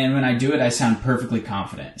and when I do it, I sound perfectly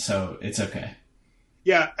confident, so it's okay.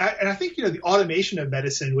 Yeah, and I think the automation of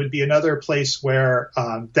medicine would be another place where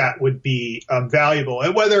that would be valuable,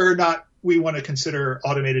 and whether or not we want to consider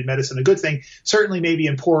automated medicine a good thing. Certainly maybe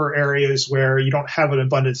in poorer areas where you don't have an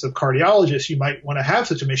abundance of cardiologists, you might want to have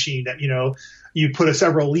such a machine that, you put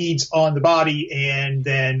several leads on the body and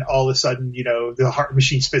then all of a sudden, the heart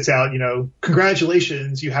machine spits out,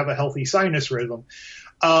 congratulations, you have a healthy sinus rhythm.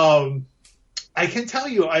 I can tell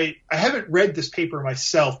you, I haven't read this paper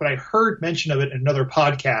myself, but I heard mention of it in another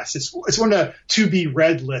podcast. It's one of the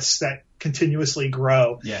to-be-read lists that continuously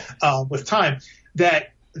grow with time,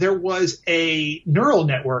 that there was a neural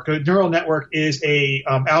network. A neural network is a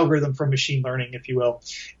algorithm from machine learning, if you will.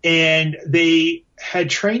 And they had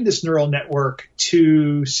trained this neural network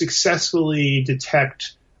to successfully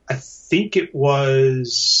detect, I think it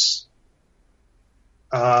was,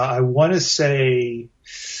 I want to say,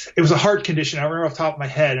 it was a heart condition. I remember off the top of my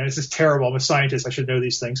head, and this is terrible. I'm a scientist. I should know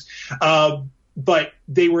these things. But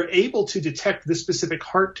they were able to detect this specific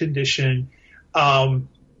heart condition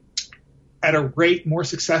at a rate more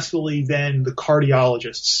successfully than the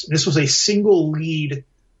cardiologists. This was a single lead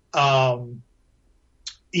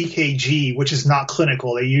EKG, which is not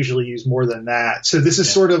clinical. They usually use more than that. So this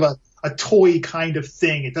is sort of a toy kind of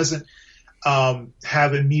thing. It doesn't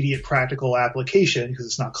have immediate practical application because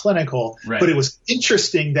it's not clinical. Right. But it was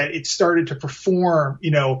interesting that it started to perform,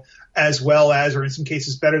 as well as, or in some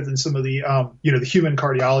cases better than some of the, the human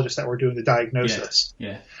cardiologists that were doing the diagnosis.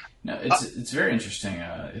 Yeah. No, it's very interesting.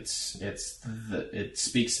 It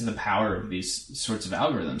speaks to the power of these sorts of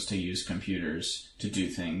algorithms to use computers to do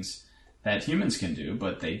things that humans can do,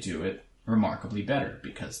 but they do it remarkably better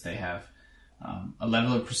because they have a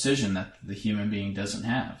level of precision that the human being doesn't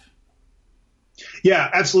have. Yeah,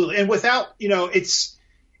 absolutely. And without, it's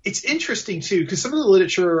interesting too, because some of the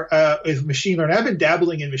literature is machine learning. I've been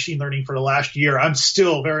dabbling in machine learning for the last year. I'm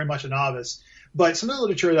still very much a novice. But some of the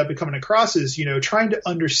literature that I've been coming across is, trying to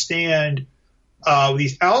understand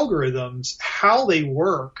these algorithms, how they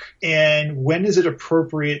work, and when is it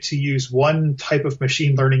appropriate to use one type of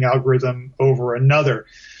machine learning algorithm over another.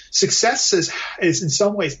 Success is in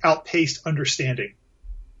some ways outpaced understanding.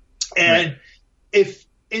 And if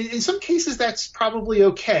in some cases that's probably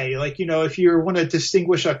okay. Like, if you want to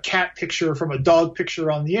distinguish a cat picture from a dog picture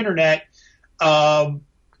on the internet,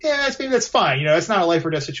 maybe that's fine. It's not a life or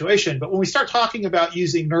death situation. But when we start talking about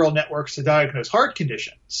using neural networks to diagnose heart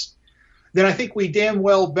conditions, then I think we damn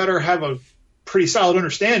well better have a pretty solid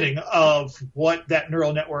understanding of what that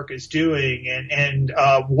neural network is doing and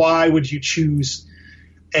why would you choose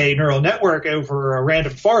a neural network over a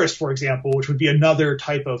random forest, for example, which would be another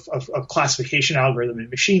type of classification algorithm in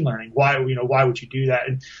machine learning. Why would you do that?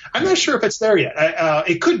 And I'm not sure if it's there yet.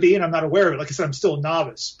 It could be, and I'm not aware of it. Like I said, I'm still a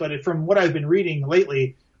novice. But from what I've been reading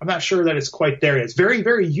lately, I'm not sure that it's quite there yet. It's very,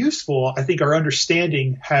 very useful. I think our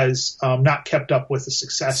understanding has not kept up with the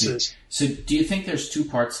successes. So do you think there's two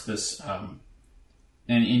parts to this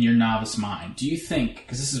in your novice mind? Do you think,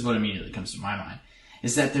 because this is what immediately comes to my mind,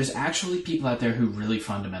 is that there's actually people out there who really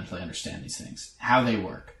fundamentally understand these things, how they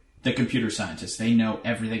work. The computer scientists, they know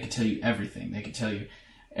everything. They can tell you everything. They can tell you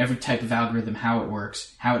every type of algorithm, how it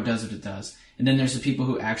works, how it does what it does. And then there's the people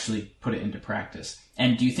who actually put it into practice.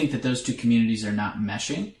 And do you think that those two communities are not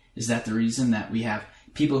meshing? Is that the reason that we have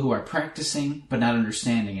people who are practicing but not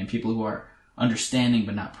understanding and people who are understanding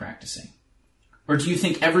but not practicing? Or do you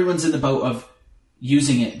think everyone's in the boat of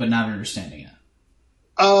using it but not understanding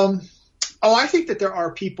it? I think that there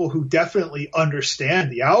are people who definitely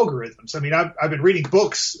understand the algorithms. I mean, I've been reading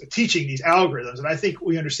books teaching these algorithms, and I think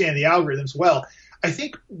we understand the algorithms well. I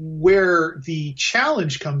think where the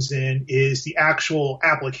challenge comes in is the actual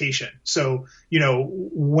application. So,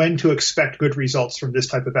 when to expect good results from this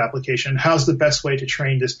type of application. How's the best way to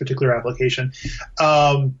train this particular application?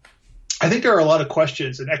 I think there are a lot of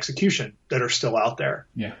questions in execution that are still out there.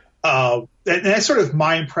 Yeah. And that's sort of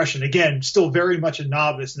my impression. Again, still very much a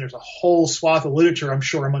novice, and there's a whole swath of literature I'm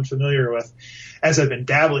sure I'm unfamiliar with as I've been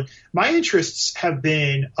dabbling. My interests have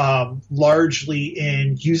been largely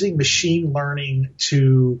in using machine learning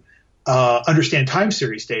to understand time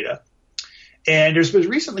series data. And there's been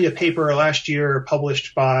recently a paper last year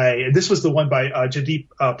published by, and this was the one by Jaideep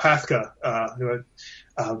Pathka, who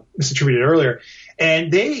I misattributed earlier,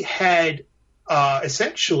 and they had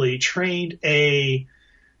essentially trained a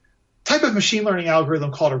type of machine learning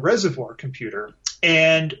algorithm called a reservoir computer.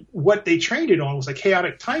 And what they trained it on was a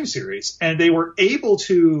chaotic time series. And they were able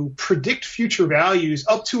to predict future values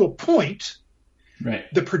up to a point.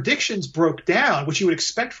 Right. The predictions broke down, which you would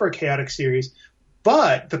expect for a chaotic series,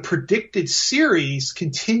 but the predicted series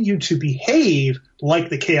continued to behave like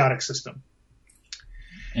the chaotic system.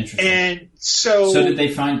 Interesting. And so did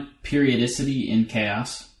they find periodicity in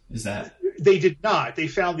chaos? Is that? They did not. They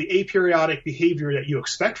found the aperiodic behavior that you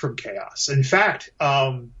expect from chaos. In fact,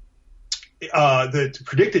 the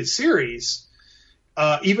predicted series,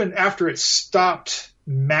 even after it stopped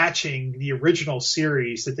matching the original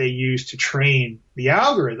series that they used to train the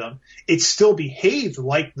algorithm, it still behaved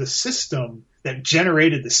like the system that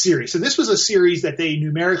generated the series. So this was a series that they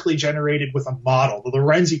numerically generated with a model. The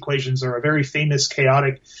Lorentz equations are a very famous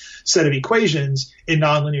chaotic set of equations in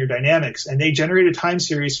nonlinear dynamics, and they generated a time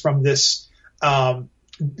series from this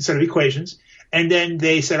set of equations. And then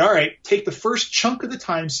they said, all right, take the first chunk of the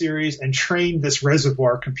time series and train this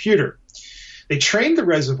reservoir computer. They trained the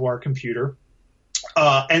reservoir computer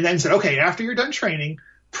and then said, okay, after you're done training,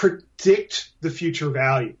 predict the future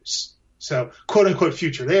values. So, quote unquote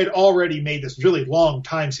future. They had already made this really long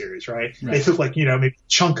time series, right? They took maybe a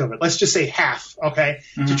chunk of it. Let's just say half, okay,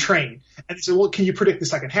 to train. And they said, well, can you predict the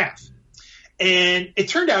second half? And it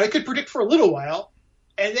turned out it could predict for a little while.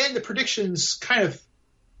 And then the predictions kind of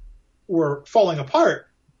were falling apart,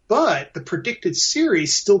 but the predicted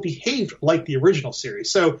series still behaved like the original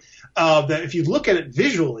series. So that if you look at it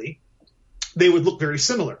visually, they would look very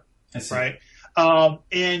similar, right?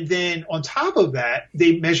 And then on top of that,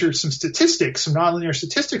 they measured some statistics, some nonlinear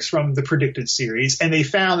statistics from the predicted series, and they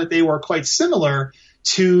found that they were quite similar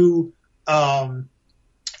to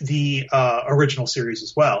the original series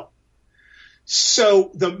as well.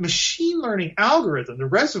 So the machine learning algorithm, the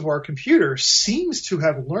reservoir computer, seems to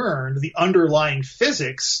have learned the underlying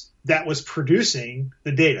physics that was producing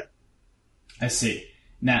the data. I see.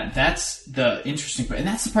 Now, that's the interesting part, and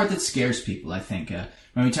that's the part that scares people, I think.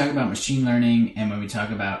 When we talk about machine learning and when we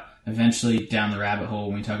talk about eventually down the rabbit hole,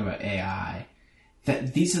 when we talk about AI,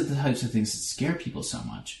 that these are the types of things that scare people so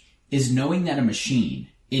much, is knowing that a machine,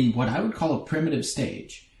 in what I would call a primitive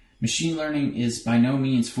stage, machine learning is by no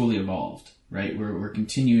means fully evolved, right? We're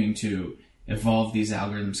continuing to evolve these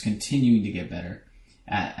algorithms, continuing to get better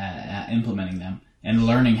at implementing them, and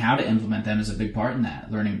learning how to implement them is a big part in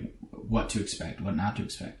that, learning what to expect, what not to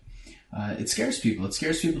expect. It scares people. It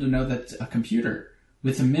scares people to know that a computer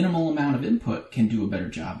with a minimal amount of input can do a better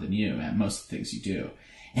job than you at most of the things you do.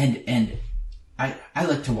 And I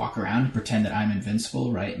like to walk around and pretend that I'm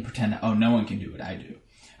invincible, right? And pretend that, no one can do what I do.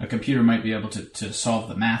 A computer might be able to solve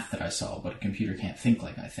the math that I solve, but a computer can't think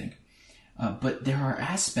like I think. But there are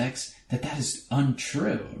aspects that is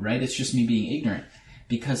untrue, right? It's just me being ignorant.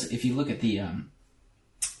 Because if you look at the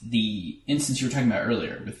instance you were talking about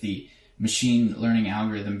earlier with the machine learning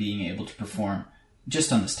algorithm being able to perform,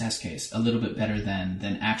 just on this test case, a little bit better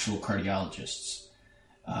than actual cardiologists,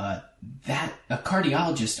 that a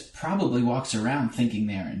cardiologist probably walks around thinking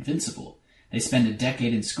they are invincible. They spend a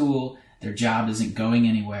decade in school, their job isn't going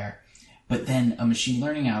anywhere, but then a machine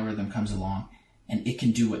learning algorithm comes along and it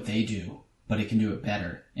can do what they do, but it can do it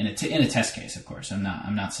better in a test case. Of course, I'm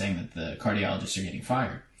not saying that the cardiologists are getting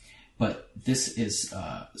fired, but this is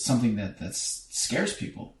something that scares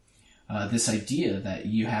people. This idea that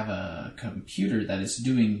you have a computer that is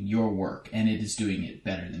doing your work and it is doing it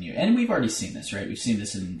better than you. And we've already seen this, right? We've seen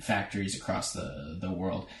this in factories across the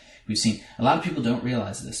world. We've seen, a lot of people don't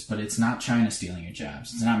realize this, but it's not China stealing your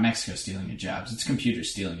jobs. It's not Mexico stealing your jobs. It's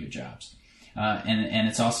computers stealing your jobs. And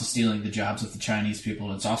it's also stealing the jobs of the Chinese people.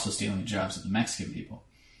 And it's also stealing the jobs of the Mexican people.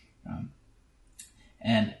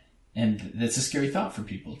 And that's a scary thought for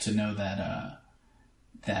people to know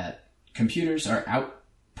that computers are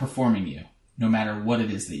outperforming you, no matter what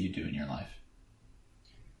it is that you do in your life.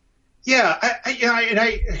 Yeah,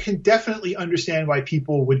 I can definitely understand why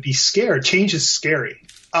people would be scared. Change is scary.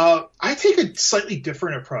 I take a slightly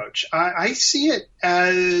different approach. I see it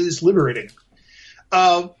as liberating.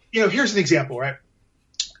 Here's an example, right?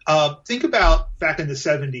 Think about back in the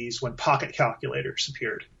 70s when pocket calculators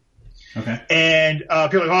appeared. Okay. And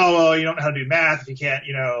people are like, oh, well, you don't know how to do math if you can't,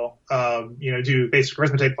 do basic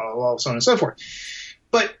arithmetic, blah, blah, blah, so on and so forth.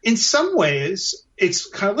 But in some ways, it's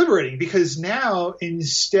kind of liberating because now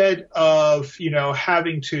instead of,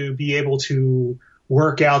 having to be able to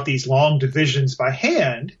work out these long divisions by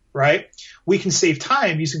hand, right, we can save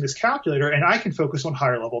time using this calculator and I can focus on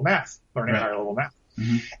higher level math, learning higher level math.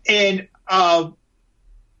 Mm-hmm. And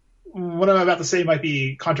what I'm about to say might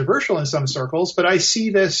be controversial in some circles, but I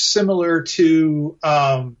see this similar to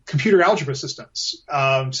computer algebra systems.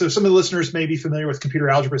 So some of the listeners may be familiar with computer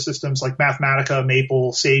algebra systems like Mathematica,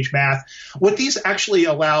 Maple, Sage Math. What these actually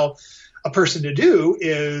allow a person to do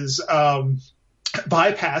is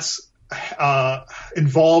bypass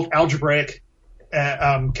involved algebraic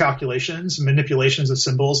calculations, manipulations of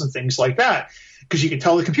symbols and things like that. Because you can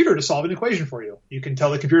tell the computer to solve an equation for you. You can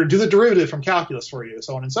tell the computer to do the derivative from calculus for you,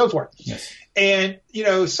 so on and so forth. Yes. And,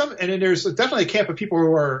 then there's definitely a camp of people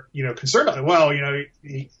who are, concerned about it. Well,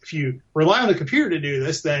 if you rely on the computer to do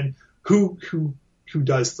this, then who who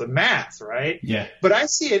does the math, right? Yeah. But I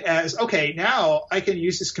see it as, okay, now I can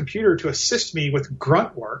use this computer to assist me with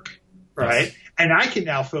grunt work, right? Yes. And I can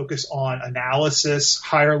now focus on analysis,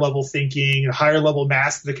 higher level thinking, higher level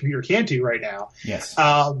math that the computer can't do right now. Yes.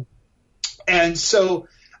 And so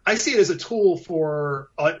I see it as a tool for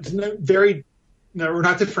we're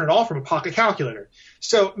not different at all from a pocket calculator.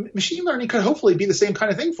 So machine learning could hopefully be the same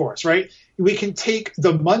kind of thing for us, right? We can take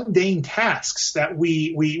the mundane tasks that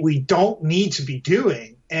we don't need to be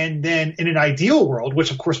doing, and then in an ideal world,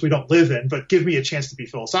 which of course we don't live in, but give me a chance to be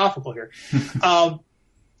philosophical here,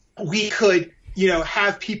 we could,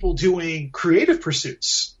 have people doing creative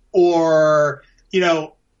pursuits or,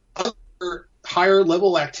 other higher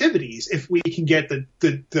level activities if we can get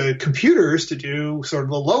the computers to do sort of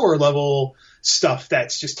the lower level stuff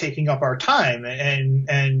that's just taking up our time. And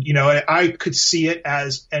I could see it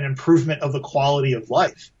as an improvement of the quality of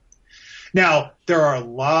life. Now, there are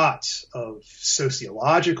lots of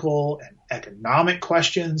sociological and economic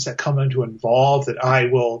questions that come into involved that I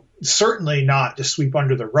will certainly not just sweep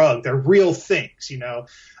under the rug. They're real things,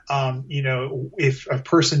 if a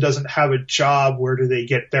person doesn't have a job, where do they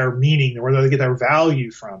get their meaning? Where do they get their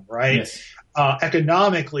value from, right? Yes.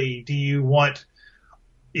 Economically, do you want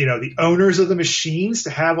the owners of the machines to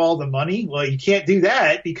have all the money? Well, you can't do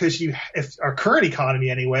that because if our current economy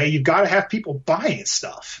anyway, you've got to have people buying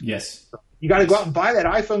stuff. Yes. You got to go out and buy that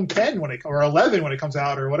iPhone 10 or 11 when it comes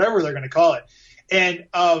out, or whatever they're going to call it. And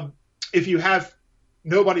if you have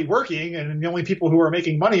nobody working and the only people who are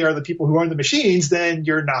making money are the people who own the machines, then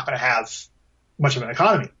you're not going to have much of an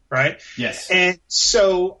economy, right? Yes. And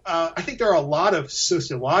so I think there are a lot of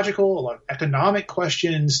sociological, a lot of economic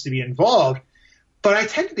questions to be involved. But I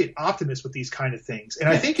tend to be an optimist with these kind of things. And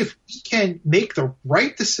I think if we can make the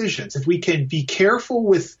right decisions, if we can be careful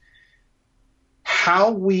with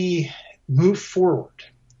how we move forward,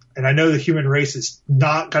 and I know the human race has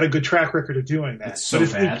not got a good track record of doing that. It's so but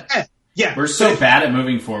if bad. we're so bad at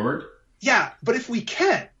moving forward. Yeah, but if we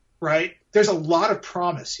can, right, there's a lot of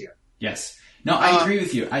promise here. Yes. No, I agree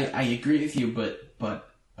with you. I agree with you, but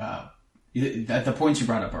the points you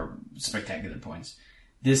brought up are spectacular points.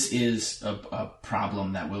 This is a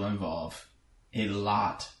problem that will involve a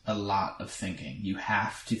lot of thinking. You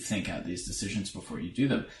have to think out these decisions before you do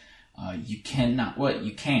them. You can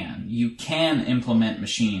implement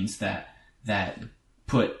machines that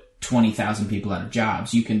put 20,000 people out of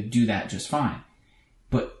jobs. You can do that just fine.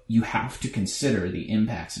 But you have to consider the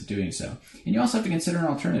impacts of doing so. And you also have to consider an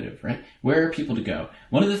alternative, right? Where are people to go?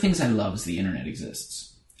 One of the things I love is the internet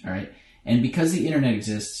exists, all right? And because the internet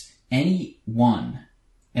exists, anyone,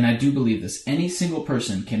 and I do believe this, any single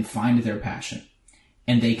person can find their passion,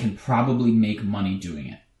 and they can probably make money doing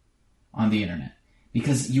it on the internet,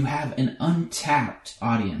 because you have an untapped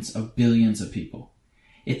audience of billions of people.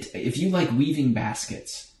 If you like weaving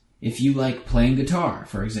baskets, if you like playing guitar,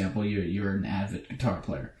 for example, you're an avid guitar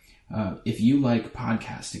player. If you like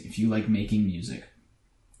podcasting, if you like making music,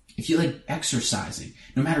 if you like exercising,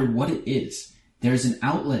 no matter what it is, there's an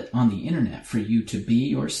outlet on the internet for you to be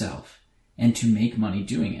yourself and to make money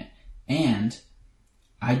doing it. And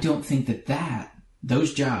I don't think that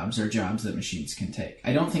those jobs are jobs that machines can take.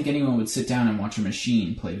 I don't think anyone would sit down and watch a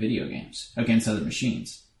machine play video games against other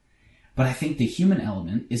machines. But I think the human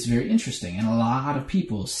element is very interesting, and a lot of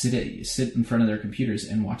people sit in front of their computers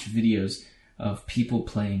and watch videos of people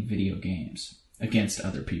playing video games against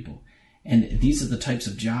other people. And these are the types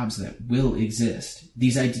of jobs that will exist.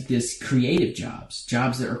 These creative jobs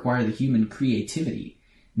that require the human creativity,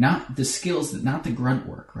 not the skills, not the grunt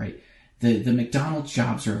work, right? The McDonald's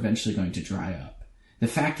jobs are eventually going to dry up. The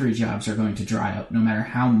factory jobs are going to dry up no matter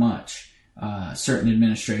how much certain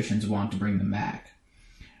administrations want to bring them back.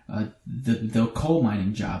 The coal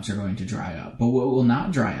mining jobs are going to dry up. But what will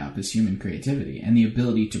not dry up is human creativity and the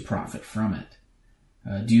ability to profit from it.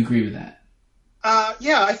 Do you agree with that?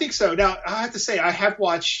 Yeah, I think so. Now, I have to say, I have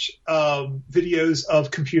watched videos of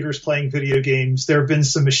computers playing video games. There have been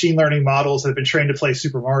some machine learning models that have been trained to play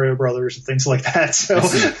Super Mario Brothers and things like that. So,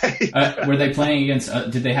 were they playing against?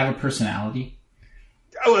 Did they have a personality?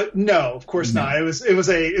 Oh no, of course not. There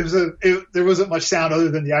wasn't much sound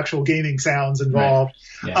other than the actual gaming sounds involved.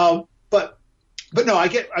 Right. Yeah. But no, I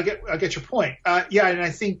get your point. Yeah, and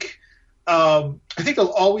I think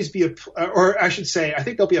there'll always be I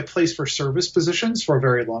think there'll be a place for service positions for a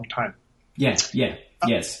very long time. Yes.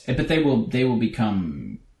 But they will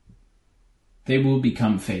become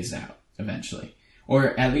phased out eventually,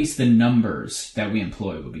 or at least the numbers that we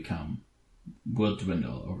employ will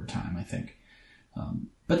dwindle over time, I think.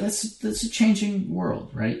 But that's a changing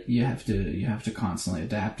world, right? You have to constantly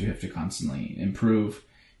adapt. You have to constantly improve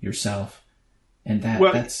yourself. And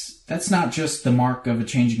that's not just the mark of a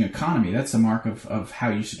changing economy. That's the mark of how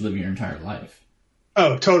you should live your entire life.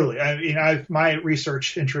 Oh, totally. I mean, my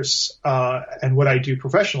research interests and what I do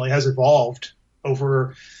professionally has evolved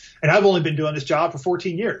over, and I've only been doing this job for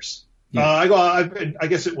 14 years. Yeah. I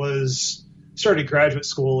guess it was started graduate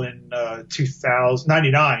school in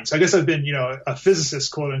 1999. So I guess I've been, a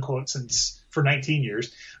physicist, quote unquote, for 19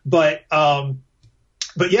 years. But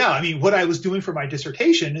yeah, I mean, what I was doing for my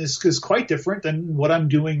dissertation is quite different than what I'm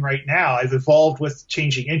doing right now. I've evolved with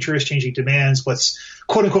changing interests, changing demands, what's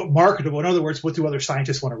quote unquote marketable. In other words, what do other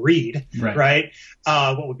scientists want to read, right?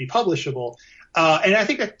 What would be publishable? And I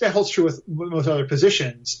think that holds true with most other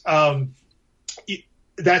positions.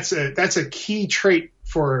 That's a key trait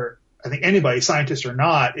for, I think, anybody, scientist or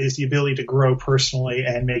not, is the ability to grow personally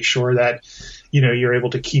and make sure that, you're able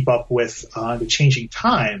to keep up with the changing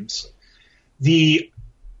times. The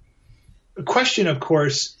question, of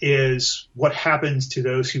course, is what happens to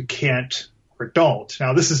those who can't or don't.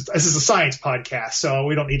 Now, this is a science podcast, so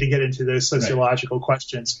we don't need to get into those sociological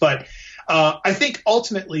questions. But I think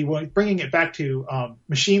ultimately, when bringing it back to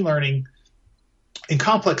machine learning in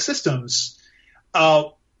complex systems,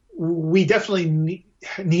 we definitely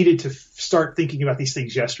needed to start thinking about these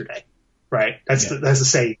things yesterday, right? That's the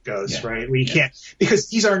saying goes, right? We can't, because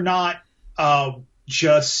these are not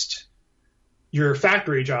just your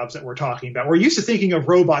factory jobs that we're talking about. We're used to thinking of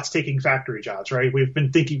robots taking factory jobs, right? We've been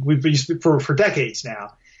used to, for decades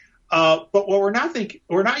now. But what we're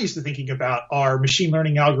not used to thinking about are machine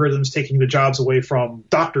learning algorithms taking the jobs away from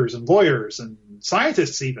doctors and lawyers and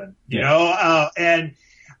scientists even, and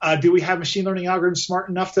do we have machine learning algorithms smart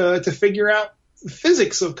enough to figure out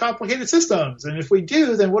physics of complicated systems? And if we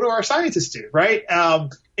do, then what do our scientists do, right?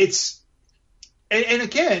 And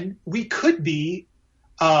again, we could be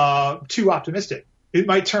too optimistic. It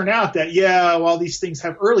might turn out that, while these things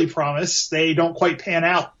have early promise, they don't quite pan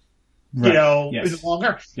out, in the long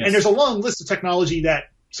run. Yes. And there's a long list of technology that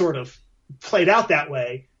sort of played out that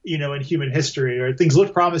way, in human history, or things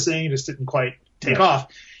looked promising, just didn't quite take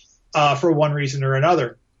off for one reason or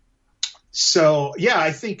another. So,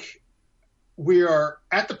 I think we are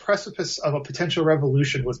at the precipice of a potential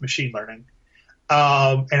revolution with machine learning.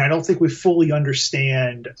 And I don't think we fully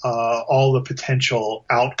understand all the potential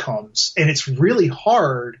outcomes. And it's really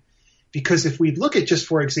hard because if we look at just,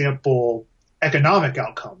 for example, economic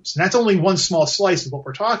outcomes, and that's only one small slice of what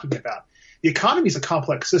we're talking about. The economy is a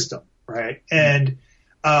complex system, right? And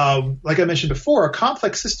like I mentioned before, a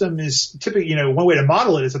complex system is typically, one way to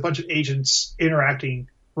model it is a bunch of agents interacting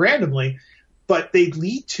randomly, but they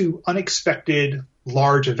lead to unexpected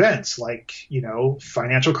large events like,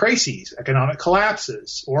 financial crises, economic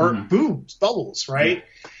collapses, or booms, bubbles, right? Yeah.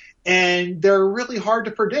 And they're really hard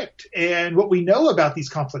to predict. And what we know about these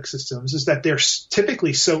complex systems is that they're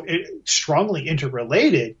typically so strongly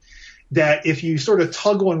interrelated that if you sort of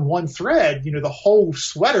tug on one thread, the whole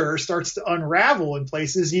sweater starts to unravel in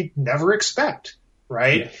places you'd never expect,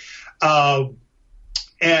 right? Yeah.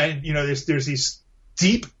 And, there's these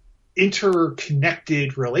deep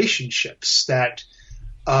interconnected relationships that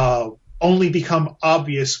only become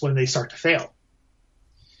obvious when they start to fail.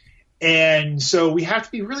 And so we have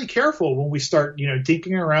to be really careful when we start,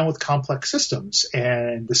 digging around with complex systems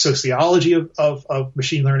and the sociology of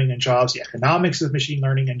machine learning and jobs, the economics of machine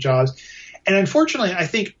learning and jobs. And unfortunately, I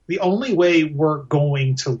think the only way we're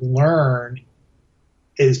going to learn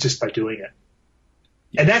is just by doing it.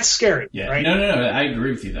 Yeah. And that's scary, right? No. I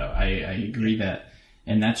agree with you, though. I agree that.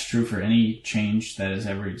 And that's true for any change that has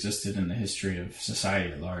ever existed in the history of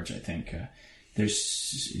society at large. I think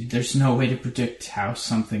there's no way to predict how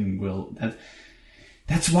something will.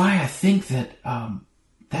 That's why I think that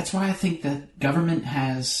government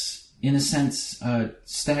has, in a sense,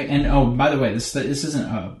 And by the way, this isn't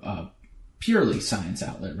a purely science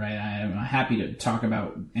outlet, right? I'm happy to talk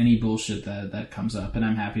about any bullshit that comes up, and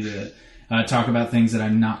I'm happy to talk about things that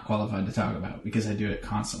I'm not qualified to talk about because I do it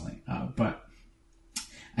constantly. But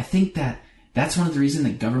I think that's one of the reasons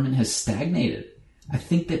that government has stagnated. I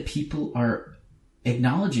think that people are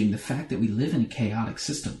acknowledging the fact that we live in a chaotic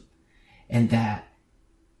system, and that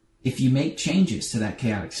if you make changes to that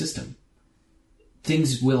chaotic system,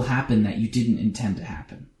 things will happen that you didn't intend to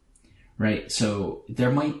happen, right? So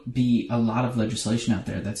there might be a lot of legislation out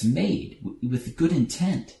there that's made with good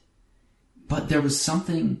intent, but there was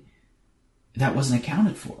something that wasn't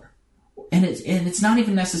accounted for. And it's not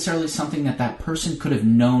even necessarily something that person could have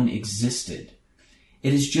known existed.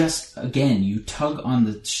 It is just, again, you tug on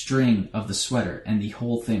the string of the sweater and the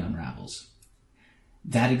whole thing unravels.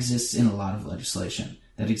 That exists in a lot of legislation.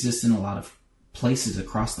 That exists in a lot of places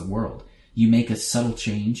across the world. you make a subtle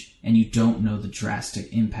change and you don't know the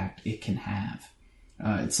drastic impact it can have.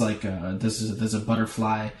 It's like does a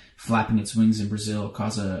butterfly flapping its wings in Brazil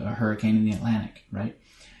cause a hurricane in the Atlantic, right?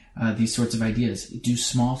 These sorts of ideas. Do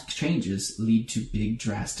small changes lead to big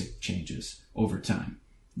drastic changes over time?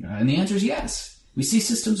 And the answer is yes. We see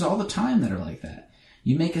systems all the time that are like that.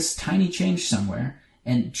 You make a tiny change somewhere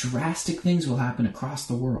and drastic things will happen across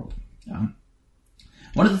the world.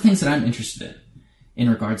 One of the things that I'm interested in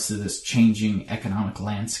regards to this changing economic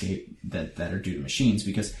landscape that are due to machines,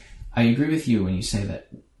 because I agree with you when you say that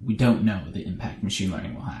we don't know the impact machine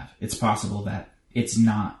learning will have. It's possible that it's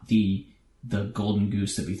not the golden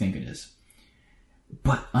goose that we think it is.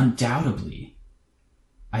 But undoubtedly,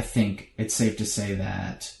 I think it's safe to say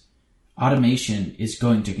that automation is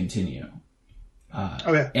going to continue.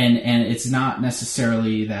 And it's not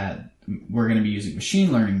necessarily that we're going to be using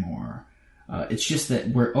machine learning more. It's just that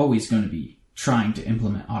we're always going to be trying to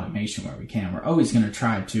implement automation where we can. We're always going to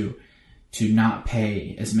try to not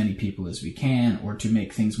pay as many people as we can or to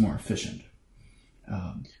make things more efficient.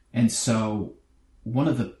 And so one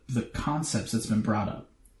of the concepts that's been brought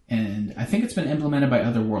up, and I think it's been implemented by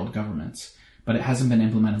other world governments, but it hasn't been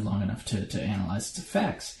implemented long enough to analyze its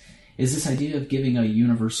effects, is this idea of giving a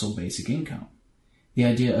universal basic income. The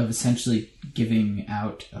idea of essentially giving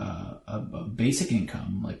out a basic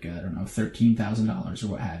income, like, I don't know, $13,000 or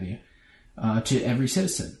what have you, to every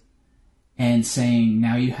citizen. And saying,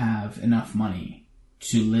 now you have enough money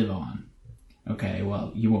to live on. Okay,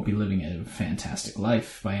 well, you won't be living a fantastic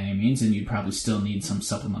life by any means, and you'd probably still need some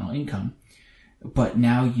supplemental income. But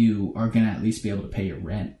now you are going to at least be able to pay your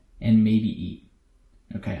rent and maybe eat.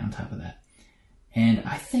 Okay, on top of that. And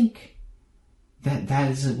I think that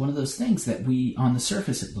is one of those things that on the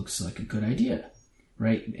surface, it looks like a good idea,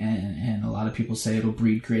 right? And a lot of people say it'll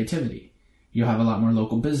breed creativity. You'll have a lot more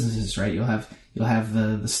local businesses, right? You'll have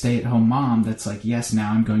the stay-at-home mom that's like, yes,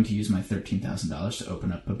 now I'm going to use my $13,000 to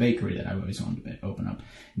open up a bakery that I've always wanted to open up.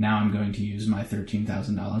 Now I'm going to use my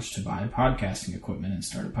 $13,000 to buy podcasting equipment and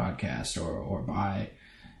start a podcast, or buy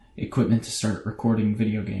equipment to start recording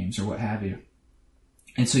video games or what have you.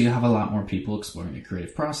 And so you'll have a lot more people exploring the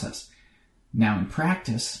creative process. Now in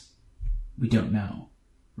practice, we don't know,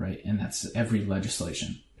 right? And that's every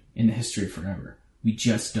legislation in the history of forever. We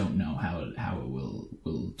just don't know how it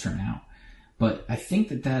will turn out. But I think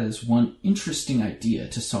that is one interesting idea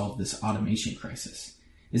to solve this automation crisis,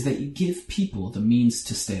 is that you give people the means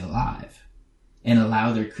to stay alive and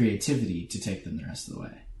allow their creativity to take them the rest of the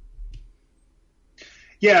way.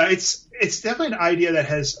 Yeah, it's definitely an idea that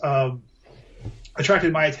has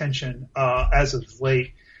attracted my attention as of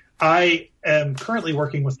late. I am currently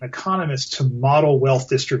working with an economist to model wealth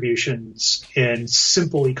distributions in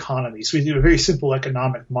simple economies. We do a very simple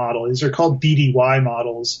economic model. These are called BDY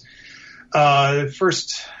models. I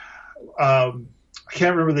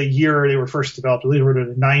can't remember the year they were first developed. I believe they were in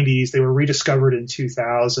the 90s. They were rediscovered in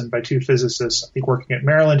 2000 by two physicists, I think, working at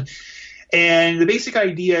Maryland. And the basic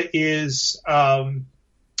idea is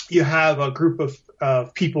you have a group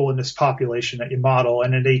of people in this population that you model,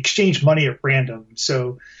 and then they exchange money at random.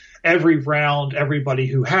 So every round, everybody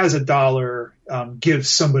who has $1 gives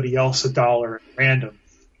somebody else $1 at random.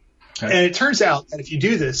 Okay. And it turns out that if you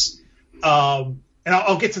do this, and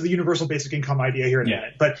I'll get to the universal basic income idea here in a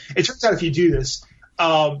minute, but it turns out if you do this,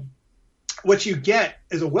 what you get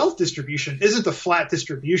as a wealth distribution isn't the flat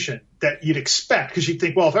distribution that you'd expect, because you'd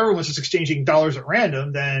think, well, if everyone's just exchanging dollars at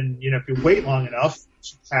random, then, if you wait long enough,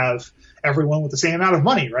 you have everyone with the same amount of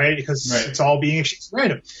money, right? Because it's all being exchanged at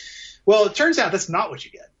random. Well, it turns out that's not what you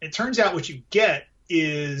get. It turns out what you get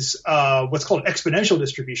is what's called exponential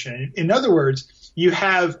distribution. In other words, you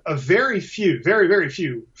have a very few, very, very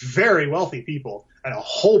few, very wealthy people and a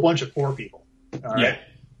whole bunch of poor people. All right.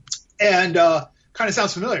 Yeah. And kind of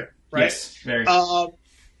sounds familiar, right? Yes, very.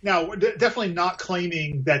 Now, we're definitely not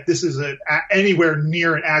claiming that this is anywhere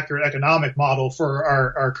near an accurate economic model for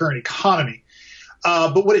our current economy.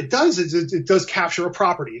 But what it does is it does capture a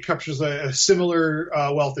property. It captures a similar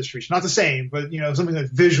wealth distribution. Not the same, but something that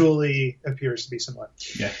visually appears to be similar.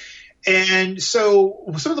 Yeah. And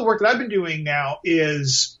so some of the work that I've been doing now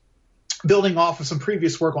is building off of some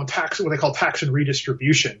previous work on what they call tax and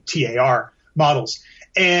redistribution, TAR models.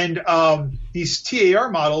 And these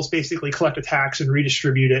TAR models basically collect a tax and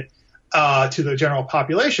redistribute it to the general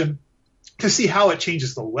population to see how it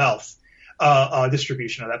changes the wealth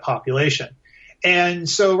distribution of that population. And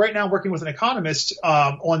so right now I'm working with an economist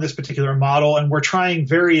on this particular model, and we're trying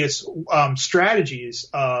various strategies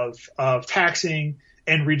of taxing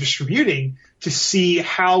and redistributing to see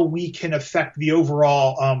how we can affect the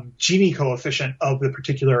overall Gini coefficient of the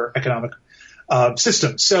particular economic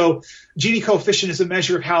systems. So Gini coefficient is a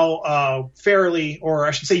measure of how fairly, or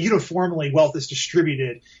I should say uniformly, wealth is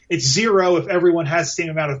distributed. It's 0 if everyone has the same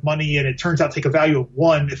amount of money, and it turns out to take a value of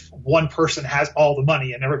 1 if one person has all the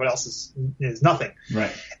money and everybody else is nothing.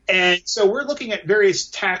 Right. And so we're looking at various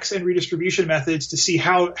tax and redistribution methods to see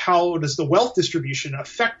how does the wealth distribution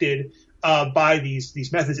affected by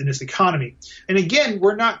these methods in this economy. And again,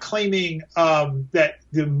 we're not claiming that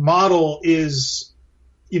the model is,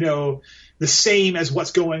 the same as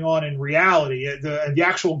what's going on in reality. The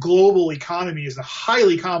actual global economy is a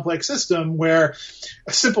highly complex system where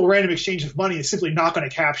a simple random exchange of money is simply not going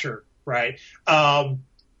to capture, right, how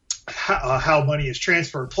money is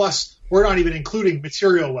transferred. Plus, we're not even including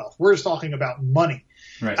material wealth. We're just talking about money.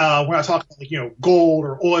 Right. We're not talking like, gold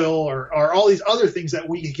or oil or all these other things that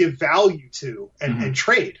we can give value to and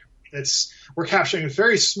trade. We're capturing a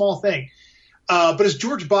very small thing. But as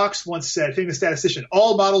George Box once said, famous statistician,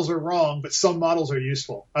 all models are wrong, but some models are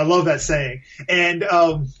useful. I love that saying. And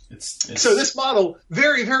so this model,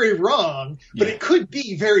 very, very wrong, but it could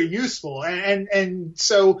be very useful. And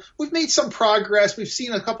so we've made some progress. We've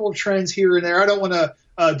seen a couple of trends here and there. I don't want to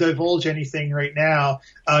divulge anything right now,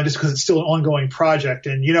 just because it's still an ongoing project.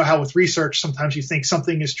 And you know how with research, sometimes you think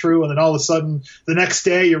something is true, and then all of a sudden the next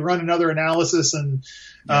day you run another analysis and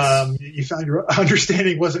you found your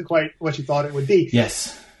understanding wasn't quite what you thought it would be.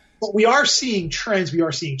 Yes. But we are seeing trends. We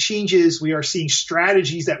are seeing changes. We are seeing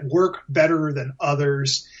strategies that work better than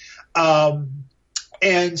others.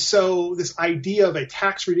 And so this idea of a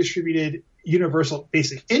tax redistributed universal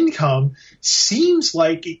basic income seems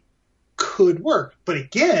like it could work. But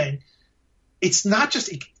again, it's not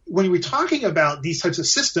just when we're talking about these types of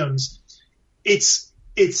systems, it's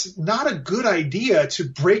not a good idea to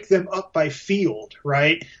break them up by field,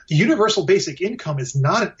 right? The universal basic income is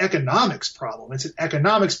not an economics problem. It's an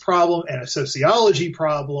economics problem and a sociology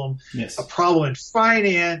problem, a problem in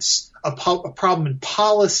finance, a problem in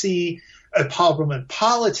policy, a problem in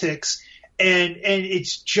politics. And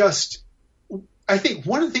it's just, I think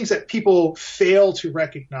one of the things that people fail to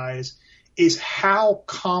recognize is how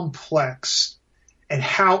complex and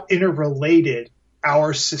how interrelated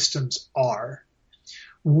our systems are.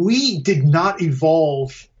 We did not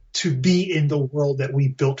evolve to be in the world that we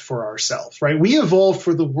built for ourselves, right? We evolved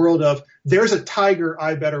for the world of there's a tiger,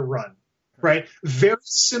 I better run, right? Very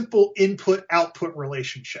simple input-output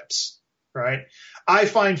relationships, right? I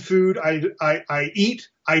find food, I eat.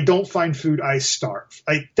 I don't find food, I starve.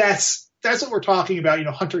 That's what we're talking about,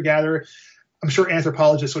 hunter-gatherer. I'm sure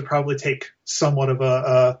anthropologists would probably take somewhat of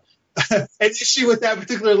an issue with that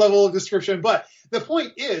particular level of description. But the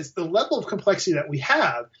point is the level of complexity that we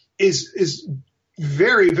have is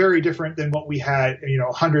very, very different than what we had,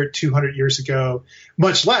 100, 200 years ago,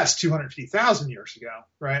 much less 250,000 years ago,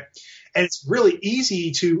 right? And it's really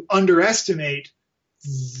easy to underestimate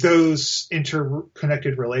those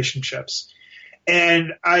interconnected relationships.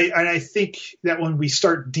 And I think that when we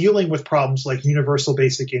start dealing with problems like universal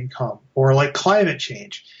basic income or like climate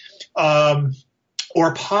change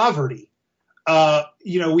or poverty,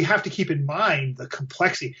 we have to keep in mind the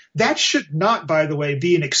complexity. That should not, by the way,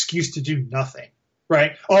 be an excuse to do nothing,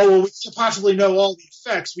 right? Oh, well, we can't possibly know all the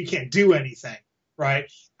effects. We can't do anything, right?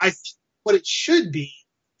 I think what it should be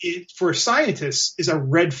for scientists is a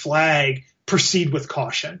red flag, proceed with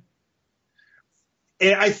caution.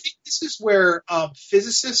 And I think this is where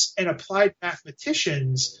physicists and applied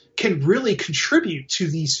mathematicians can really contribute to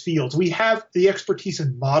these fields. We have the expertise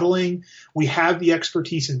in modeling. We have the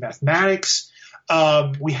expertise in mathematics.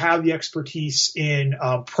 We have the expertise in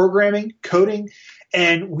programming, coding,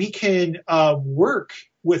 and we can work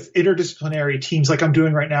with interdisciplinary teams like I'm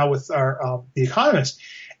doing right now with the economists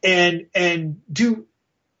and do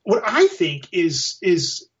what I think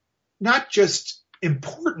is not just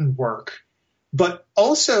important work, but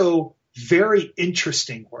also very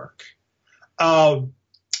interesting work.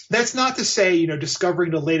 That's not to say,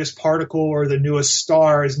 discovering the latest particle or the newest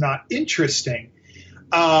star is not interesting.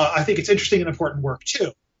 I think it's interesting and important work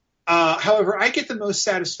too. However, I get the most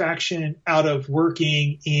satisfaction out of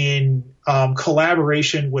working in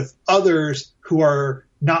collaboration with others who are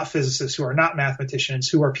not physicists, who are not mathematicians,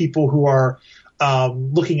 who are people who are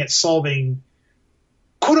looking at solving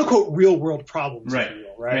quote unquote real world problems. Right.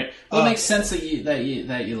 Right. Well, it makes sense that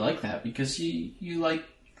you like that because you like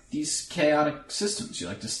these chaotic systems. You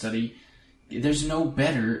like to study. There's no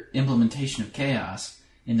better implementation of chaos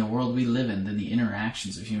in the world we live in than the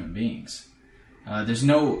interactions of human beings. There's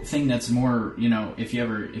no thing that's more, if you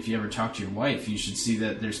ever talk to your wife, you should see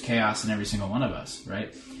that there's chaos in every single one of us,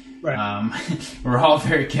 right? Right. We're all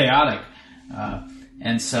very chaotic,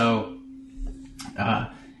 and so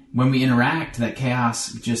when we interact, that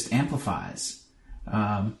chaos just amplifies.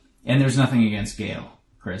 And there's nothing against Gail,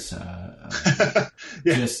 Chris. Yeah.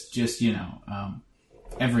 Just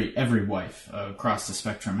every wife across the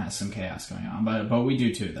spectrum has some chaos going on, but we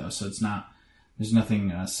do too, though. So there's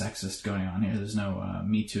nothing sexist going on here. There's no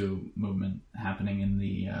Me Too movement happening in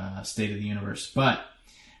the state of the universe. But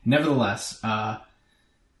nevertheless,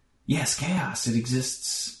 yes, chaos. It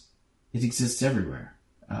exists. It exists everywhere.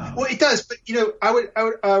 Well, it does, but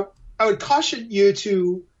I would caution you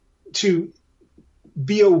to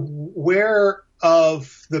be aware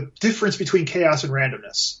of the difference between chaos and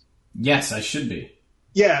randomness. Yes, I should be.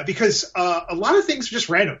 Yeah, because a lot of things are just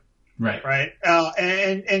random. Right.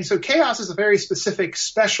 And so chaos is a very specific,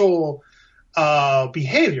 special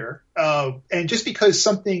behavior. And just because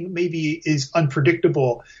something maybe is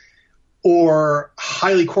unpredictable or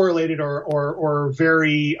highly correlated or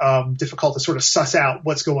very difficult to sort of suss out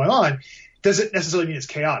what's going on, doesn't necessarily mean it's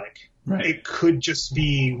chaotic. Right. It could just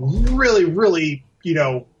be really, really,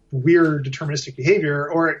 weird deterministic behavior,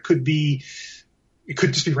 or it could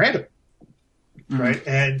just be random. Mm-hmm. Right.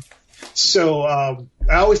 And so I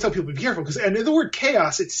always tell people to be careful, because and the word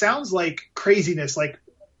chaos, it sounds like craziness, like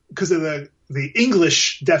because of the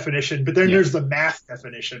English definition, but then there's the math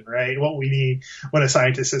definition, right? What we mean when a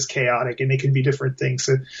scientist says chaotic, and it can be different things.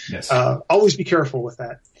 So always be careful with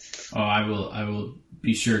that. Oh, I will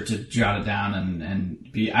be sure to jot it down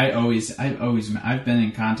and be. I've been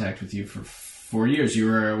in contact with you for 4 years. You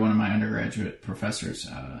were one of my undergraduate professors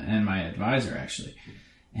and my advisor, actually,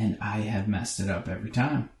 and I have messed it up every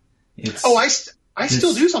time. I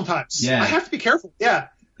still do sometimes. Yeah. I have to be careful. Yeah.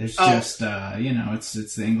 There's just,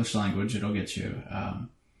 it's the English language. It'll get you.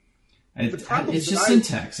 It's just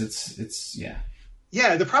syntax.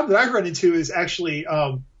 Yeah, the problem that I've run into is actually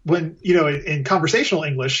when, in conversational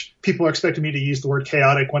English, people are expecting me to use the word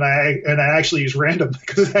chaotic when I actually use random,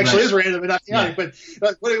 because it actually is random and not chaotic. Yeah.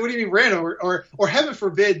 But what do you mean random? Or heaven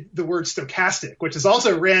forbid the word stochastic, which is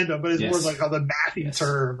also random, but is more like the mathy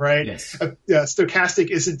term, right? Yes. Stochastic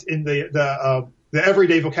isn't in the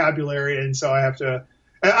everyday vocabulary, and so I have to.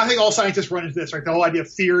 I think all scientists run into this, right? The whole idea of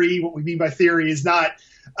theory, what we mean by theory, is not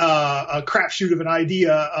a crapshoot of an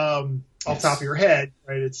idea off the top of your head,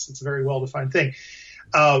 right? It's a very well-defined thing.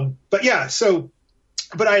 But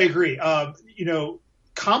I agree.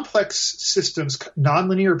 Complex systems,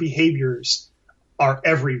 nonlinear behaviors are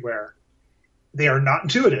everywhere. They are not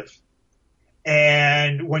intuitive.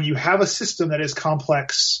 And when you have a system that is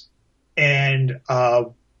complex, and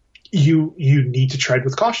you need to tread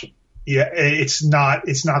with caution. Yeah, it's not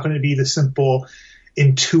going to be the simple,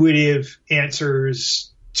 intuitive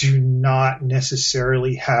answers. Do not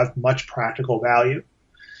necessarily have much practical value.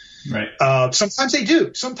 Right. Sometimes they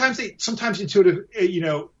do. Sometimes intuitive,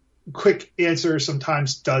 quick answers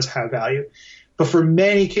sometimes does have value. But for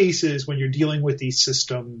many cases, when you're dealing with these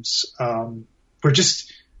systems, we're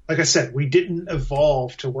just, like I said, we didn't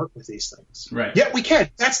evolve to work with these things. Right. Yet we can.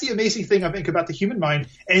 That's the amazing thing I think about the human mind,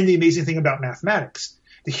 and the amazing thing about mathematics.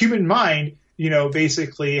 The human mind,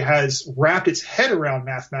 basically has wrapped its head around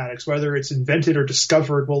mathematics, whether it's invented or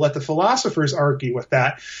discovered. We'll let the philosophers argue with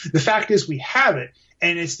that. The fact is we have it,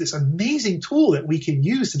 and it's this amazing tool that we can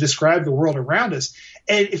use to describe the world around us.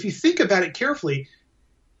 And if you think about it carefully,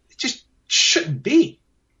 it just shouldn't be.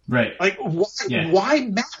 Right. Like, why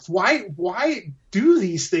math? Why do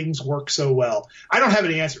these things work so well? I don't have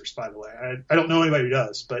any answers, by the way. I don't know anybody who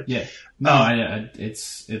does, but yeah. No,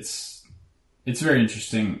 it's very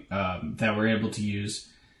interesting that we're able to use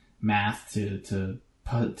math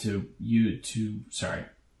Sorry,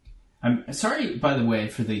 I'm sorry, by the way,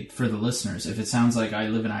 for the listeners, if it sounds like I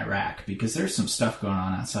live in Iraq, because there's some stuff going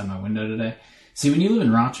on outside my window today. See, when you live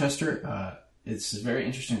in Rochester, it's a very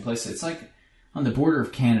interesting place. It's like on the border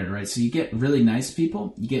of Canada, right? So you get really nice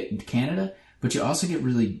people, you get Canada, but you also get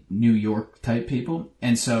really New York type people,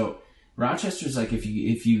 and so Rochester's like if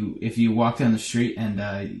you walk down the street and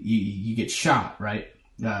you get shot, right?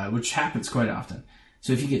 Which happens quite often.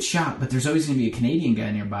 So if you get shot, but there's always going to be a Canadian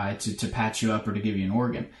guy nearby to patch you up or to give you an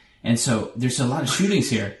organ. And so there's a lot of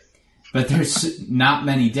shootings here, but there's not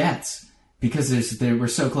many deaths because we're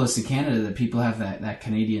so close to Canada that people have that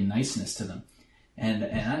Canadian niceness to them. And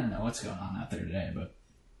I don't know what's going on out there today, but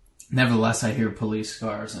nevertheless, I hear police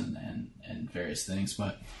cars and various things,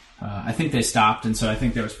 but I think they stopped, and so I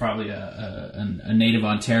think there was probably a native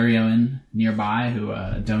Ontarian nearby who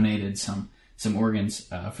donated some organs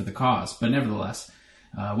for the cause. But nevertheless,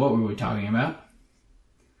 what were we talking about?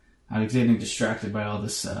 I was getting distracted by all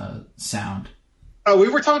this sound. We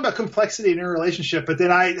were talking about complexity in a relationship, but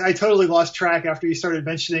then I totally lost track after you started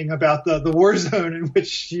mentioning about the war zone in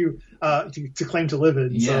which you to claim to live in.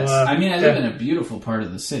 Yes, so, I live in a beautiful part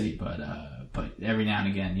of the city, but but every now and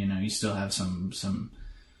again, you still have some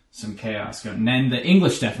chaos going. And then the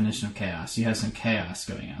English definition of chaos, you have some chaos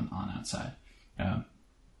going on outside.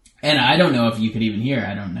 And I don't know if you could even hear.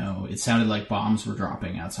 I don't know. It sounded like bombs were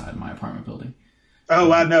dropping outside my apartment building. Oh,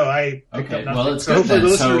 wow, no, I picked up nothing. Well, it's so hopefully the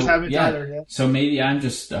listeners haven't either. Yeah. So maybe I'm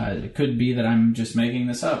just, it could be that I'm just making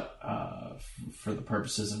this up for the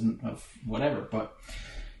purposes of whatever, but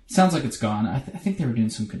it sounds like it's gone. I think they were doing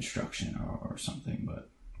some construction or something, but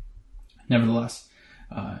nevertheless,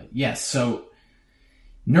 yes, so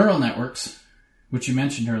neural networks, which you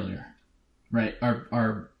mentioned earlier, right,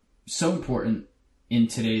 are so important in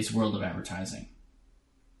today's world of advertising,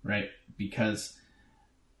 right? Because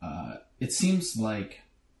it seems like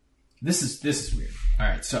this is weird. All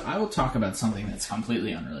right, so I will talk about something that's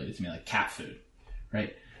completely unrelated to me, like cat food,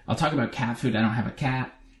 right? I'll talk about cat food. I don't have a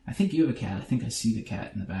cat. I think you have a cat. I think I see the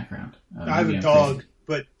cat in the background. I have a dog,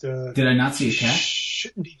 but did I not see a cat?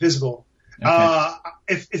 Shouldn't be visible. Okay.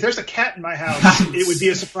 If there's a cat in my house, it would be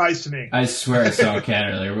a surprise to me. I swear I saw a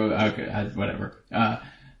cat earlier. Okay, whatever.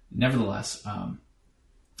 Nevertheless,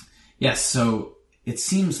 yes. So it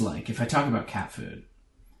seems like if I talk about cat food,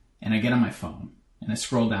 and I get on my phone and I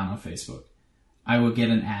scroll down on Facebook, I will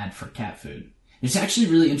get an ad for cat food. It's actually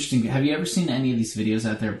really interesting. Have you ever seen any of these videos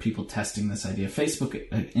out there of people testing this idea? Facebook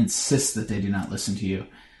insists that they do not listen to you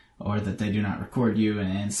or that they do not record you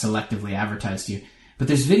and selectively advertise to you. But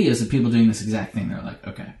there's videos of people doing this exact thing. They're like,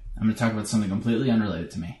 okay, I'm going to talk about something completely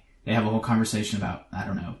unrelated to me. They have a whole conversation about, I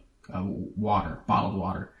don't know, water, bottled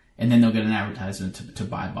water. And then they'll get an advertisement to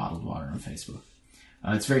buy bottled water on Facebook.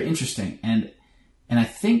 It's very interesting. And I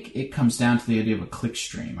think it comes down to the idea of a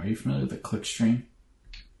clickstream. Are you familiar with a clickstream?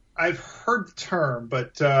 I've heard the term,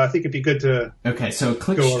 but I think it'd be good to. Okay, so a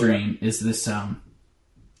clickstream is this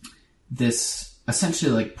this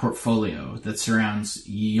essentially like portfolio that surrounds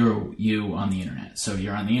you on the internet. So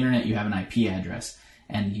you're on the internet, you have an IP address,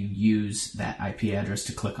 and you use that IP address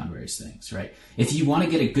to click on various things, right? If you want to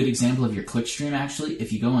get a good example of your clickstream, actually,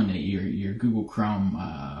 if you go into your Google Chrome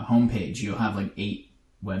homepage, you'll have like 8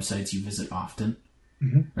 websites you visit often.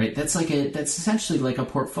 Mm-hmm. Right, that's essentially like a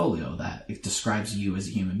portfolio that it describes you as a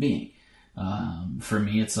human being. For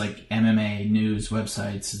me, it's like MMA news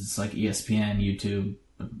websites. It's like ESPN, YouTube,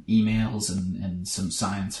 emails, and some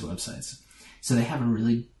science websites. So they have a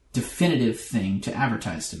really definitive thing to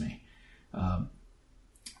advertise to me.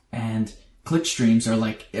 And clickstreams are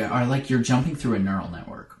like you're jumping through a neural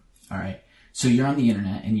network. All right, so you're on the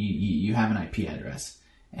internet and you have an IP address.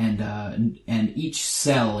 And each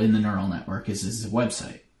cell in the neural network is a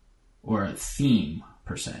website or a theme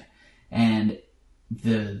per se, and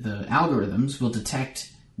the algorithms will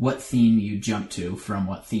detect what theme you jump to from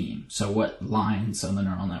what theme. So what lines on the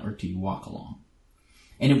neural network do you walk along,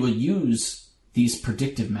 and it will use these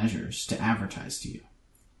predictive measures to advertise to you.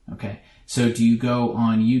 Okay, so do you go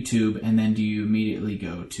on YouTube and then do you immediately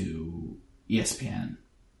go to ESPN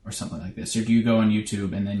or something like this, or do you go on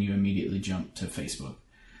YouTube and then you immediately jump to Facebook?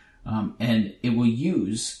 And it will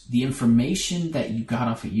use the information that you got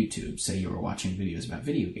off of YouTube, say you were watching videos about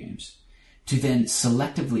video games, to then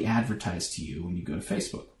selectively advertise to you when you go to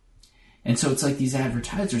Facebook. And so it's like these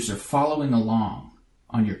advertisers are following along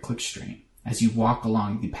on your clickstream as you walk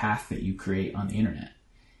along the path that you create on the internet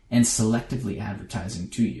and selectively advertising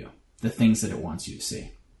to you the things that it wants you to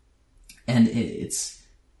see. And it's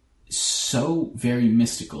so very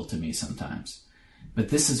mystical to me sometimes. But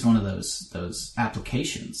this is one of those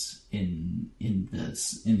applications in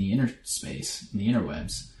the inner space, in the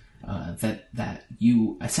interwebs, that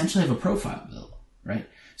you essentially have a profile built, right?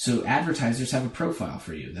 So advertisers have a profile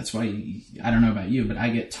for you. That's why I don't know about you, but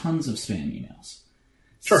I get tons of spam emails.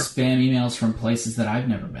 Sure. Spam emails from places that I've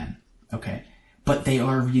never been. Okay, but they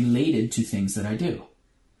are related to things that I do.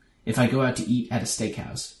 If I go out to eat at a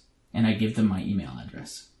steakhouse and I give them my email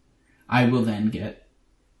address, I will then get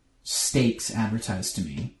steaks advertised to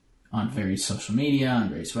me on various social media, on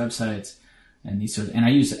various websites, and and I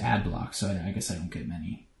use ad block, so I guess I don't get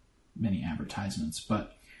many advertisements.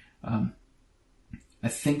 But I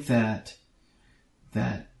think that's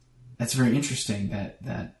very interesting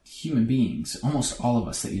that human beings, almost all of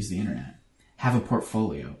us that use the internet, have a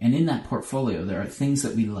portfolio, and in that portfolio there are things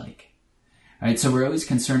that we like. Right, so we're always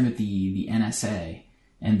concerned with the NSA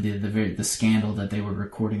and the scandal that they were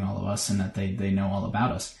recording all of us and that they know all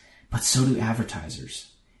about us. But so do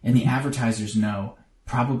advertisers. And the advertisers know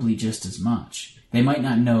probably just as much. They might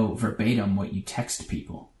not know verbatim what you text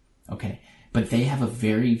people, okay? But they have a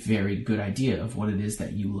very, very good idea of what it is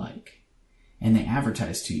that you like. And they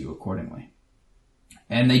advertise to you accordingly.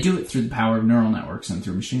 And they do it through the power of neural networks and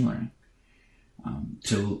through machine learning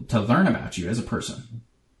to learn about you as a person.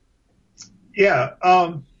 Yeah.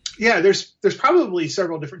 Yeah, there's probably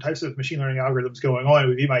several different types of machine learning algorithms going on,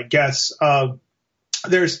 would be my guess.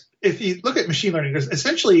 If you look at machine learning, there's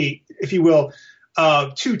essentially, if you will,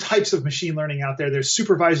 two types of machine learning out there. There's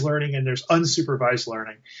supervised learning and there's unsupervised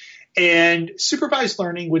learning. And supervised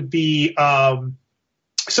learning would be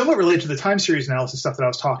somewhat related to the time series analysis stuff that I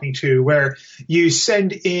was talking to, where you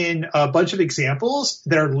send in a bunch of examples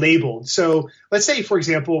that are labeled. So let's say, for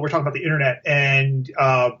example, we're talking about the internet and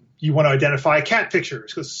you want to identify cat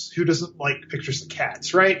pictures, because who doesn't like pictures of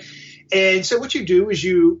cats, right? And so what you do is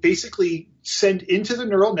you basically send into the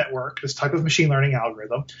neural network, this type of machine learning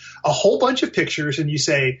algorithm, a whole bunch of pictures, and you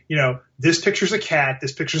say, this picture's a cat,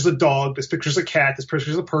 this picture's a dog, this picture's a cat, this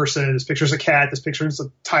picture's a person, this picture's a cat, this picture's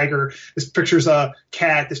a tiger, this picture's a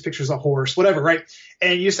cat, this picture's a horse, whatever, right?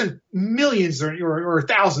 And you send millions or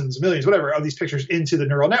thousands, millions, whatever, of these pictures into the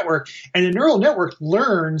neural network, and the neural network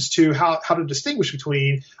learns to how to distinguish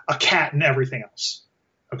between a cat and everything else,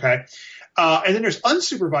 okay? And then there's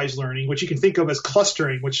unsupervised learning, which you can think of as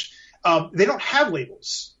clustering, which they don't have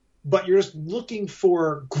labels, but you're just looking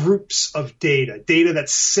for groups of data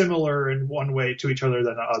that's similar in one way to each other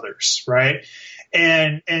than others, right?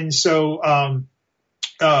 And so,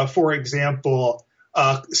 for example,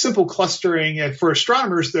 simple clustering, for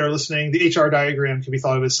astronomers that are listening, the HR diagram can be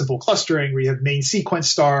thought of as simple clustering, where you have main sequence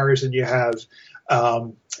stars and you have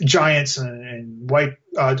giants and white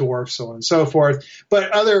dwarfs, so on and so forth.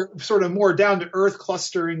 But other sort of more down to earth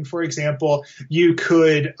clustering, for example, you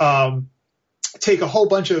could take a whole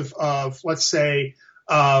bunch of let's say,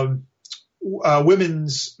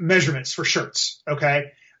 women's measurements for shirts.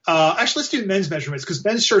 Okay. Actually, let's do men's measurements, because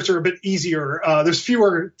men's shirts are a bit easier. There's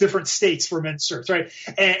fewer different states for men's shirts, right?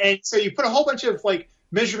 And so you put a whole bunch of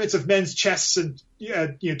measurements of men's chests and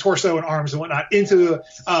torso and arms and whatnot into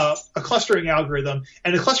a clustering algorithm,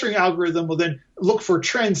 and the clustering algorithm will then look for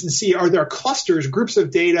trends and see, are there clusters, groups of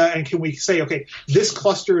data, and can we say, okay, this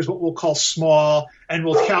cluster is what we'll call small, and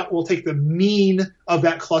we'll take the mean of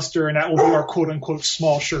that cluster, and that will be our quote unquote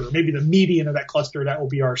small shirt. Maybe the median of that cluster, that will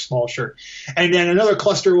be our small shirt. And then another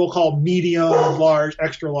cluster we'll call medium, large,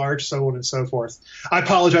 extra large, so on and so forth. I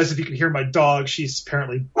apologize if you can hear my dog. She's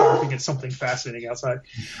apparently barking at something fascinating outside.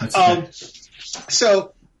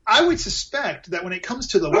 So I would suspect that when it comes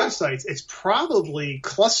to the websites, it's probably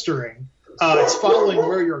clustering. It's following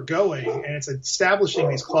where you're going, and it's establishing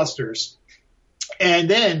these clusters. And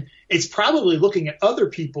then it's probably looking at other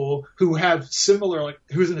people who have similar,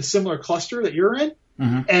 who's in a similar cluster that you're in,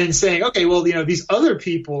 and saying, okay, well, these other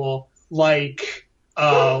people like,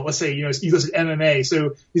 let's say, you listen to MMA.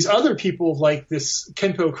 So these other people like this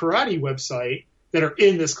Kenpo karate website that are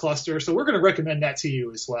in this cluster. So we're going to recommend that to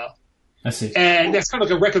you as well. I see. And that's kind of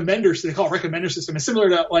like a recommender. They call it recommender system. It's similar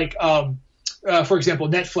to for example,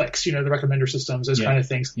 Netflix, the recommender systems, those kind of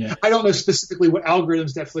things. Yeah. I don't know specifically what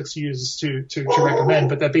algorithms Netflix uses to recommend,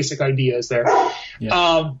 but that basic idea is there.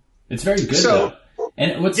 Yeah. It's very good, though.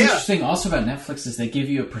 And what's interesting also about Netflix is they give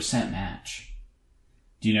you a percent match.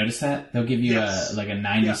 Do you notice that? They'll give you a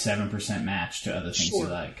 97% match to other things you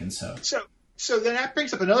like. And So then that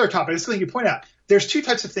brings up another topic. It's something you point out. There's two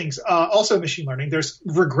types of things, also in machine learning. There's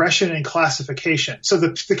regression and classification. So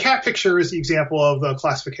the cat picture is the example of the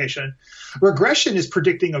classification. Regression is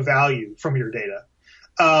predicting a value from your data.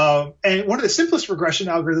 And one of the simplest regression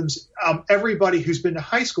algorithms, everybody who's been to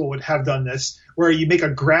high school would have done this, where you make a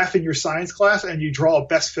graph in your science class and you draw a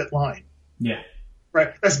best fit line. Yeah.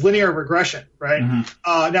 Right. That's linear regression, right?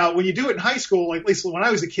 Mm-hmm. Now, when you do it in high school, like at least when I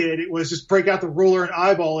was a kid, it was just break out the ruler and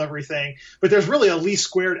eyeball everything. But there's really a least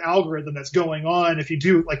squared algorithm that's going on if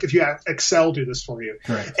you have Excel do this for you.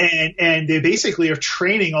 Correct. And they basically are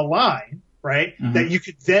training a line, right, that you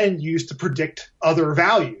could then use to predict other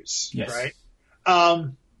values, right?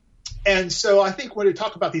 And so I think when we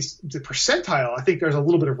talk about the percentile, I think there's a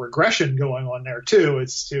little bit of regression going on there too.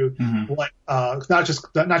 It's to not just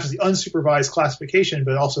the unsupervised classification,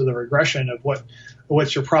 but also the regression of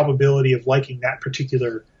what's your probability of liking that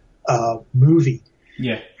particular movie.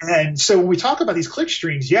 Yeah. And so when we talk about these click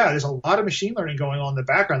streams, there's a lot of machine learning going on in the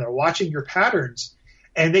background. They're watching your patterns,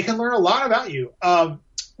 and they can learn a lot about you.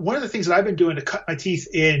 One of the things that I've been doing to cut my teeth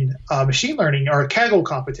in machine learning are Kaggle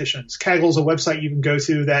competitions. Kaggle is a website you can go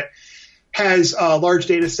to that has large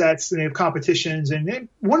data sets, and they have competitions. And then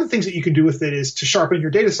one of the things that you can do with it is to sharpen your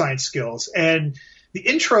data science skills. And the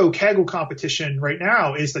intro Kaggle competition right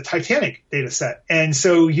now is the Titanic data set. And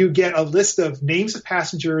so you get a list of names of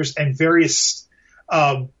passengers and various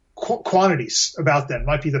quantities about them. It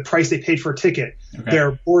might be the price they paid for a ticket,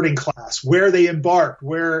 their boarding class, where they embarked,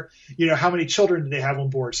 how many children did they have on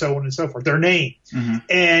board, so on and so forth, their name.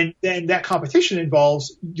 And then that competition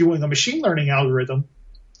involves doing a machine learning algorithm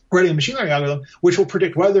writing a machine learning algorithm, which will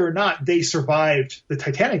predict whether or not they survived the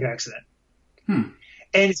Titanic accident. And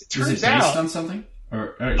as it turns out, is it based on something?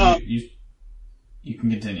 Or you can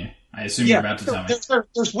continue. I assume you're about to tell me.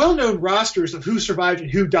 There's well-known rosters of who survived and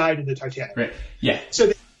who died in the Titanic. Right. Yeah.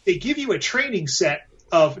 So they give you a training set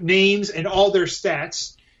of names and all their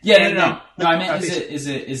stats. Yeah, no. I meant,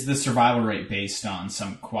 is the survival rate based on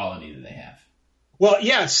some quality that they have? Well,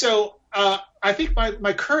 yeah. So I think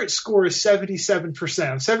my current score is 77%.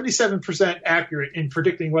 I'm 77% accurate in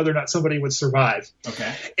predicting whether or not somebody would survive.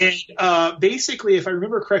 Okay. And basically, if I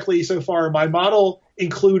remember correctly so far, my model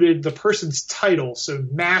included the person's title. So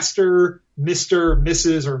Master, Mr.,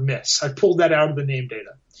 Mrs., or Miss. I pulled that out of the name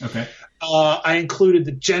data. Okay. I included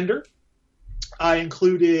the gender. I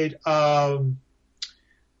included, I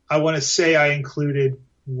want to say I included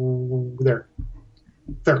their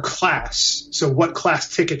class. So what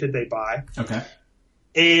class ticket did they buy? Okay.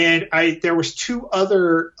 And there was two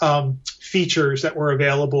other features that were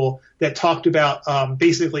available that talked about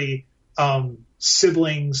basically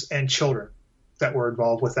siblings and children that were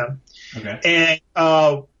involved with them. Okay. And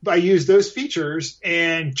I used those features,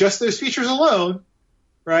 and just those features alone,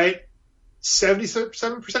 right,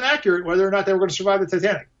 77% accurate whether or not they were going to survive the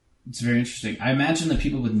Titanic. It's very interesting. I imagine that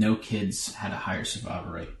people with no kids had a higher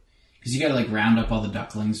survival rate. Because you got to like round up all the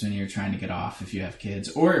ducklings when you're trying to get off if you have kids,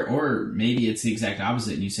 or maybe it's the exact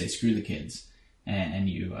opposite and you say screw the kids and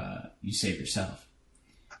you save yourself.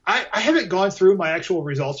 I haven't gone through my actual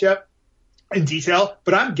results yet in detail,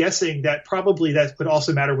 but I'm guessing that probably that would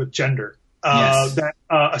also matter with gender. Yes. That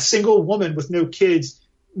a single woman with no kids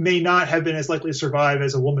may not have been as likely to survive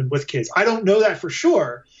as a woman with kids. I don't know that for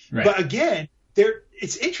sure, right. But again,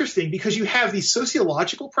 it's interesting because you have these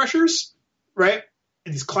sociological pressures, right?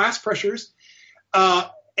 And these class pressures,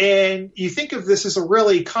 and you think of this as a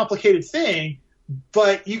really complicated thing,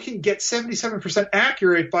 but you can get 77%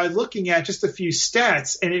 accurate by looking at just a few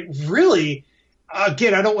stats, and it really,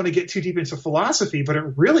 again, I don't want to get too deep into philosophy, but it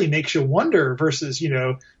really makes you wonder versus,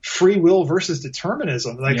 free will versus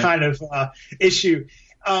determinism, that kind of issue.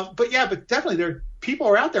 But definitely people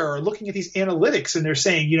are out there are looking at these analytics and they're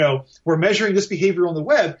saying, we're measuring this behavior on the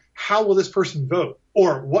web. How will this person vote?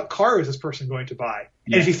 Or what car is this person going to buy?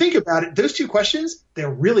 Yeah. And if you think about it, those two questions, they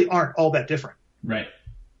really aren't all that different. Right.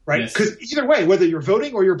 Right. Because either way, whether you're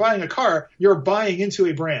voting or you're buying a car, you're buying into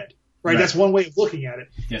a brand. Right. That's one way of looking at it.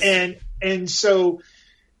 Yes. And so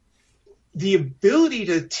the ability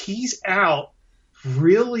to tease out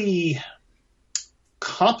really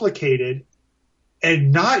complicated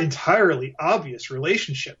and not entirely obvious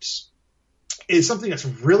relationships is something that's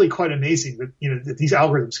really quite amazing that these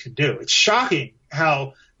algorithms can do. It's shocking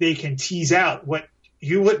how they can tease out what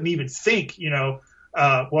you wouldn't even think,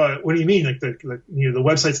 what do you mean? Like the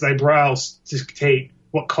websites that I browse dictate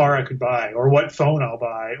what car I could buy or what phone I'll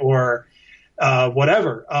buy or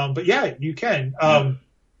whatever. But yeah, you can.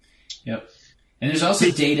 Yep. And there's also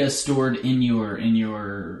data stored in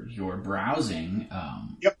your browsing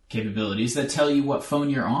capabilities that tell you what phone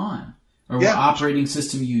you're on or what operating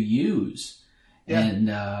system you use and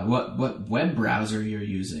what web browser you're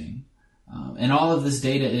using. And all of this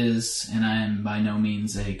data is, and I am by no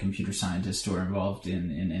means a computer scientist or involved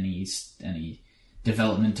in any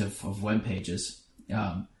development of web pages,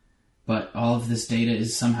 but all of this data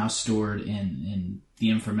is somehow stored in the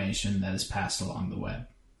information that is passed along the web.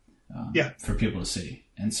 For people to see.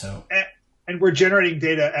 And so, and we're generating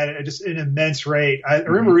data at just an immense rate. I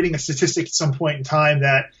remember reading a statistic at some point in time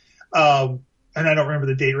that, and I don't remember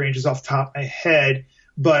the date ranges off the top of my head,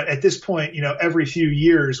 but at this point, every few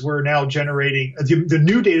years we're now generating the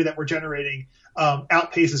new data that we're generating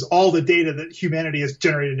outpaces all the data that humanity has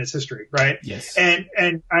generated in its history, right? Yes. And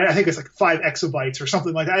I think it's like 5 exabytes or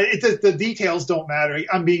something like that. The details don't matter.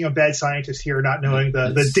 I'm being a bad scientist here, not knowing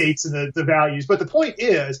the dates and the values. But the point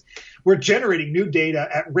is, we're generating new data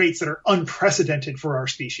at rates that are unprecedented for our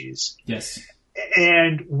species. Yes.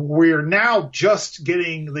 And we're now just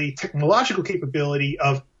getting the technological capability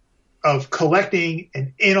of collecting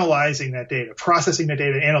and analyzing that data, processing that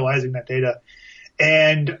data, analyzing that data.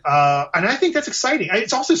 And I think that's exciting.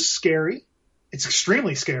 It's also scary. It's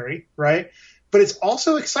extremely scary, right? But it's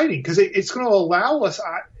also exciting because it's going to allow us,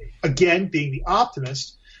 again, being the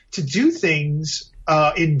optimist, to do things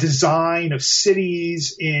in design of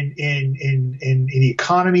cities, in the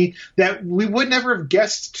economy that we would never have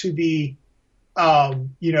guessed to be,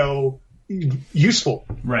 useful.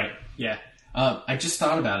 Right. Yeah. I just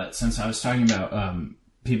thought about it since I was talking about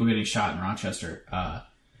people getting shot in Rochester.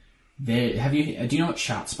 Do you know what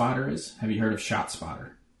ShotSpotter is? Have you heard of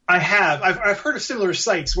ShotSpotter? I have. I've heard of similar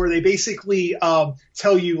sites where they basically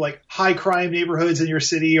tell you like high crime neighborhoods in your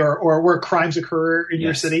city or where crimes occur in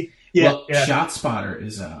your city. Yeah. Well, ShotSpotter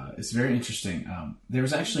is very interesting. There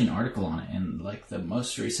was actually an article on it in like the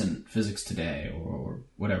most recent Physics Today or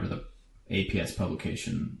whatever the APS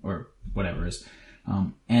publication or whatever is,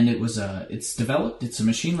 and it's developed. It's a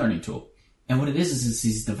machine learning tool, and what it is it's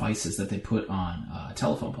these devices that they put on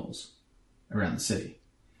telephone poles around the city.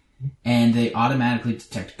 And they automatically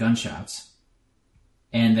detect gunshots,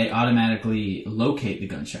 and they automatically locate the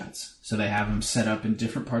gunshots. So they have them set up in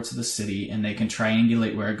different parts of the city, and they can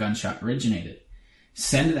triangulate where a gunshot originated.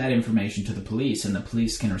 Send that information to the police, and the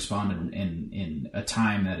police can respond in a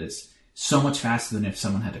time that is so much faster than if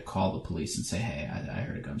someone had to call the police and say, hey, I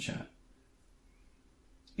heard a gunshot.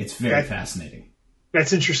 It's very fascinating.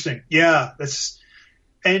 That's interesting. Yeah,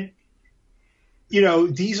 and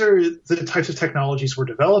these are the types of technologies we're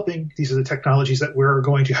developing. These are the technologies that we're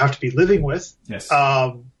going to have to be living with. Yes.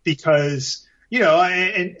 Because,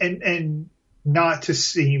 and not to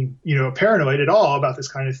seem, paranoid at all about this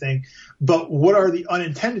kind of thing, but what are the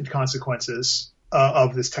unintended consequences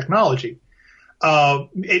of this technology?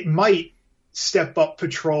 It might step up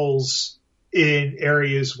patrols in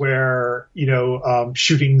areas where,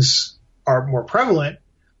 shootings are more prevalent.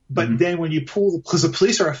 But then when you because the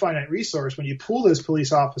police are a finite resource, when you pull those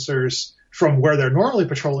police officers from where they're normally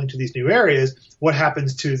patrolling to these new areas, what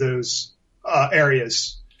happens to those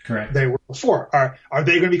areas Correct. they were before? Are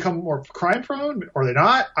they going to become more crime prone or are they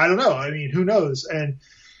not? I don't know. I mean, who knows? And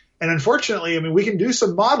unfortunately, we can do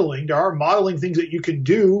some modeling. There are modeling things that you can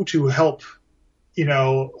do to help,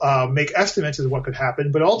 make estimates of what could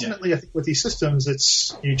happen. But ultimately, I think with these systems,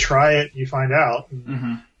 it's you try it, you find out.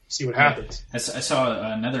 See what happens. I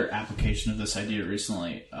saw another application of this idea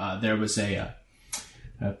recently. There was a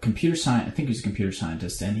computer science. I think he was a computer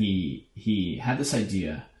scientist, and he had this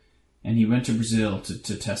idea, and he went to Brazil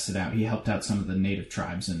to test it out. He helped out some of the native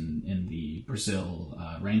tribes in the Brazil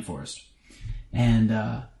rainforest,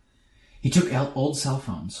 and he took old cell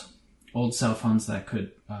phones that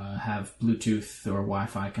could have Bluetooth or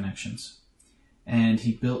Wi-Fi connections, and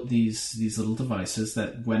he built these little devices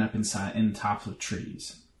that went up in tops of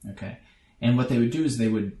trees. Okay. And what they would do is they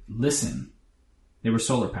would listen. They were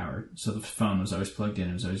solar powered, so the phone was always plugged in,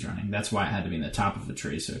 it was always running. That's why it had to be in the top of the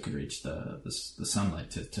tree so it could reach the sunlight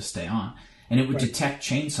to stay on. And it would detect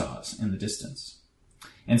chainsaws in the distance.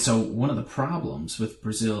 And so one of the problems with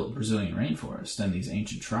Brazilian rainforest and these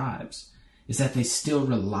ancient tribes is that they still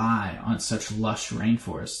rely on such lush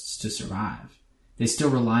rainforests to survive. They still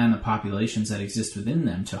rely on the populations that exist within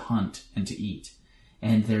them to hunt and to eat.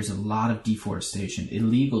 And there's a lot of deforestation,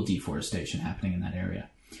 illegal deforestation happening in that area.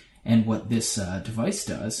 And what this device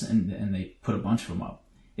does, and they put a bunch of them up,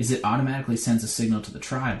 is it automatically sends a signal to the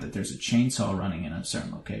tribe that there's a chainsaw running in a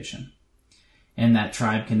certain location. And that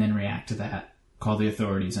tribe can then react to that, call the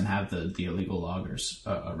authorities, and have the illegal loggers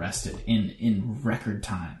arrested in record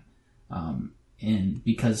time. And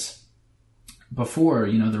because before,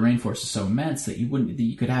 the rainforest is so immense that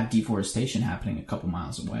you could have deforestation happening a couple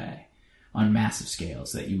miles away on massive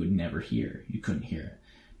scales that you would never hear. You couldn't hear it.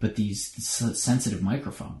 But these sensitive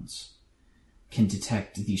microphones can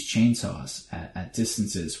detect these chainsaws at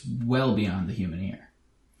distances well beyond the human ear.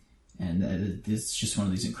 And it's just one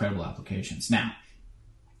of these incredible applications. Now,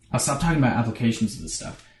 I'll stop talking about applications of this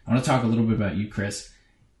stuff. I want to talk a little bit about you, Chris.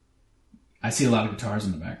 I see a lot of guitars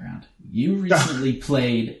in the background. You recently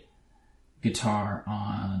played guitar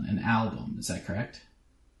on an album. Is that correct?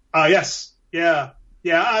 Yes. Yeah.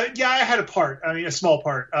 Yeah, I had a part. A small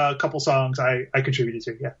part. A couple songs I contributed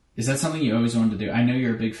to. Yeah. Is that something you always wanted to do? I know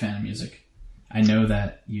you're a big fan of music. I know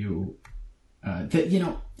that you, all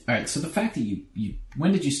right. So the fact that you,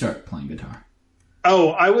 when did you start playing guitar? Oh,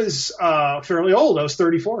 I was fairly old. I was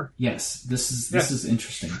 34. Yes, this is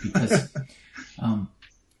interesting because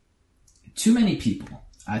too many people,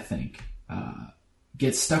 I think,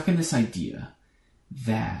 get stuck in this idea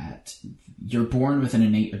that you're born with an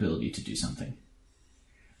innate ability to do something.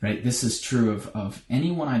 Right? This is true of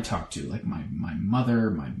anyone I talk to, like my mother,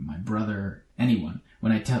 my brother, anyone.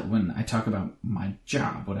 When I talk about my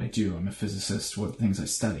job, what I do, I'm a physicist, what things I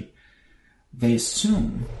study, they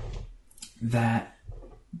assume that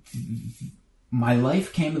my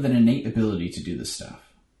life came with an innate ability to do this stuff,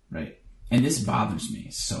 right? And this bothers me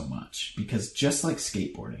so much because just like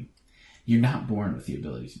skateboarding, you're not born with the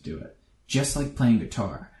ability to do it. Just like playing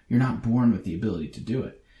guitar, you're not born with the ability to do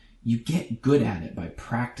it. You get good at it by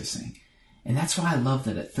practicing. And that's why I love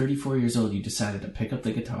that at 34 years old, you decided to pick up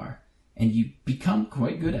the guitar and you become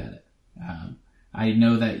quite good at it. I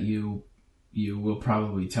know that you you will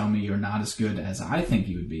probably tell me you're not as good as I think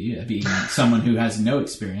you would be at being someone who has no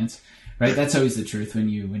experience, right? That's always the truth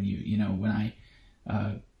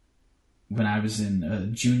when I was in a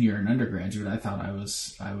junior and undergraduate, I thought I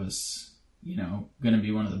was going to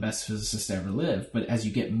be one of the best physicists to ever live. But as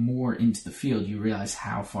you get more into the field, you realize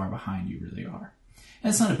how far behind you really are.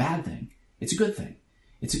 And it's not a bad thing. It's a good thing.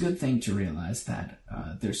 It's a good thing to realize that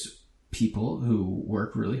there's people who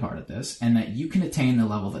work really hard at this and that you can attain the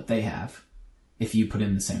level that they have if you put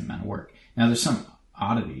in the same amount of work. Now, there's some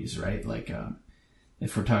oddities, right? Like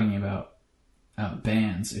if we're talking about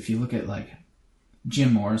bands, if you look at like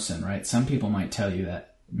Jim Morrison, right? Some people might tell you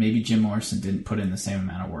that maybe Jim Morrison didn't put in the same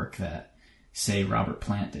amount of work that, say, Robert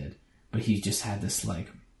Plant did, but he just had this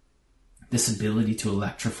ability to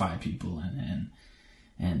electrify people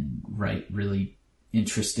and write really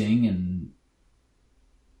interesting and,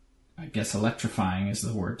 I guess, electrifying is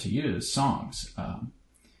the word to use, songs.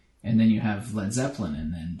 And then you have Led Zeppelin,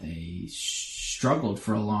 and then they struggled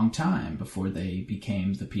for a long time before they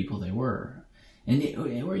became the people they were. And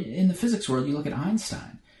in the physics world, you look at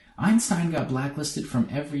Einstein. Einstein got blacklisted from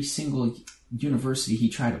every single university he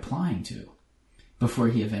tried applying to before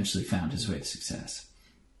he eventually found his way to success.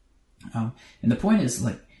 And the point is,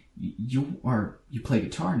 like, you play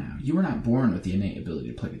guitar now. You were not born with the innate ability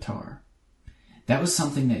to play guitar. That was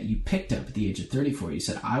something that you picked up at the age of 34. You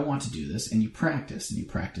said, I want to do this, and you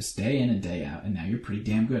practiced day in and day out, and now you're pretty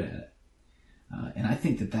damn good at it. And I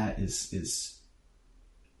think that is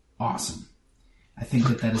awesome. I think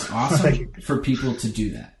that is awesome for people to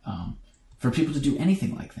do that, for people to do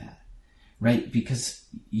anything like that, right? Because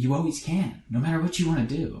you always can, no matter what you want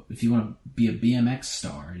to do. If you want to be a BMX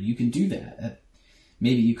star, you can do that.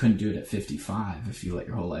 Maybe you couldn't do it at 55 if you let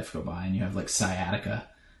your whole life go by and you have like sciatica.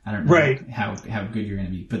 I don't know how good you're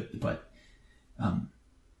going to be, but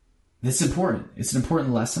it's important. It's an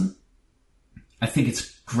important lesson. I think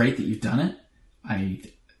it's great that you've done it.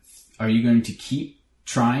 Are you going to keep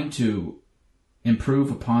trying to improve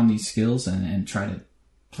upon these skills and try to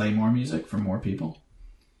play more music for more people?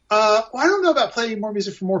 Well, I don't know about playing more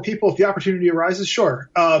music for more people. If the opportunity arises, sure.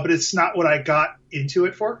 But it's not what I got into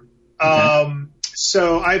it for. Okay.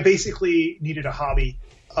 So I basically needed a hobby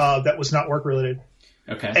that was not work related.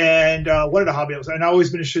 Okay. And wanted a hobby. And I've always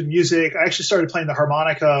been interested in music. I actually started playing the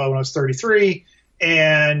harmonica when I was 33.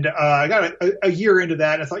 And I got a year into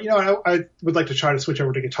that. And I thought, I would like to try to switch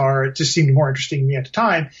over to guitar. It just seemed more interesting to me at the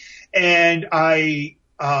time. And I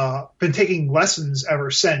been taking lessons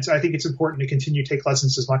ever since. I think it's important to continue to take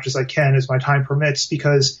lessons as much as I can as my time permits,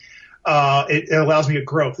 because it allows me to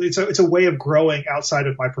grow. It's a way of growing outside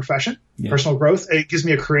of my profession, personal growth. It gives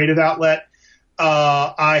me a creative outlet.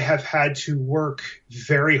 I have had to work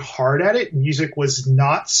very hard at it. Music was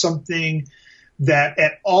not something that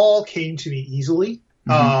at all came to me easily.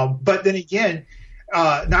 Mm-hmm. But then again,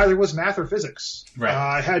 neither was math or physics. Right.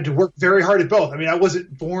 I had to work very hard at both. I mean, I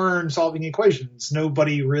wasn't born solving equations.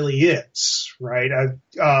 Nobody really is, right?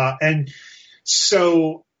 And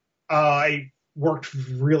so I worked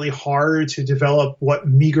really hard to develop what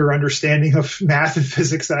meager understanding of math and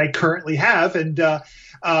physics that I currently have. And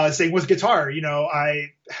same with guitar.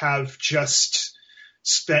 I have just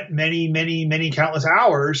spent many countless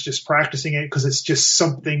hours just practicing it because it's just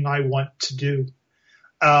something I want to do.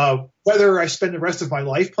 Whether I spend the rest of my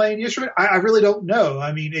life playing the instrument, I really don't know.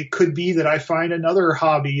 I mean, it could be that I find another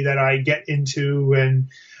hobby that I get into and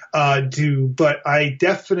do, but I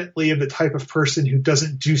definitely am the type of person who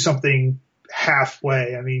doesn't do something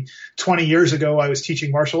halfway. I mean, 20 years ago, I was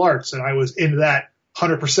teaching martial arts and I was into that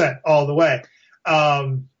 100% all the way.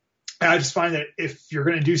 And I just find that if you're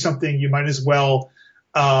going to do something, you might as well,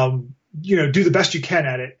 do the best you can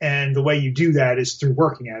at it. And the way you do that is through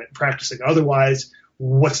working at it and practicing. Otherwise,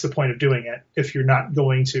 what's the point of doing it if you're not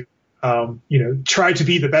going to, try to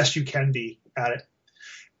be the best you can be at it?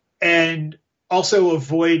 And also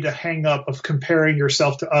avoid the hang up of comparing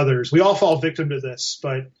yourself to others. We all fall victim to this,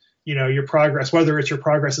 but your progress, whether it's your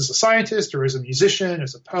progress as a scientist or as a musician,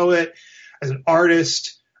 as a poet, as an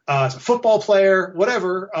artist, as a football player,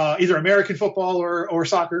 whatever, either American football or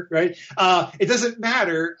soccer, right? It doesn't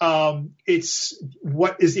matter. It's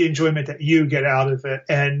what is the enjoyment that you get out of it.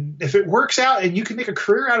 And if it works out and you can make a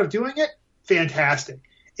career out of doing it, fantastic.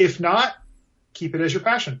 If not, keep it as your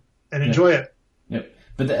passion and enjoy it. Yep.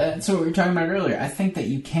 But so what we were talking about earlier, I think that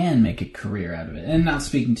you can make a career out of it. And not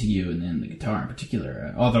speaking to you and the guitar in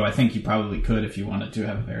particular, although I think you probably could if you wanted to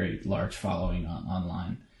have a very large following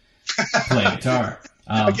online, play guitar.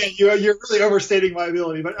 Again, you're really overstating my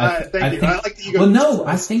ability, but thank you. I like that you go. Well, no,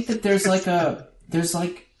 I think that there's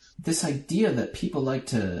this idea that people like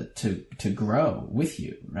to grow with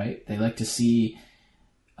you, right? They like to see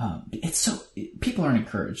people aren't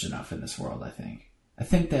encouraged enough in this world. I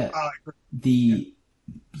think that the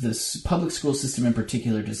public school system in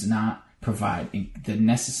particular does not provide the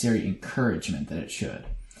necessary encouragement that it should.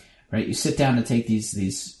 Right? You sit down to take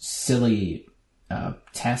these silly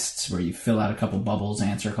tests where you fill out a couple bubbles,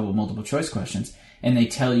 answer a couple multiple choice questions, and they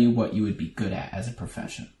tell you what you would be good at as a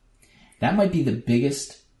profession. That might be the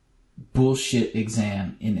biggest bullshit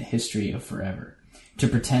exam in the history of forever. To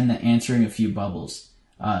pretend that answering a few bubbles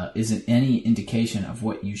isn't any indication of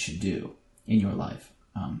what you should do in your life,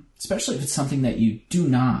 especially if it's something that you do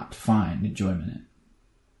not find enjoyment in.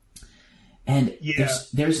 And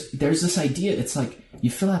there's this idea. It's like you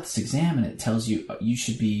fill out this exam and it tells you you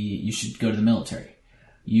should go to the military,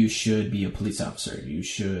 you should be a police officer, you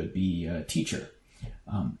should be a teacher,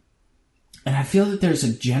 and I feel that there's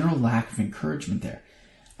a general lack of encouragement there.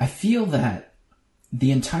 I feel that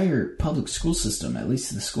the entire public school system, at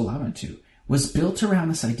least the school I went to, was built around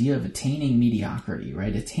this idea of attaining mediocrity,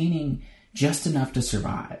 right? Attaining just enough to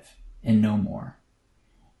survive and no more.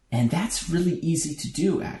 And that's really easy to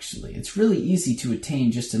do, actually. It's really easy to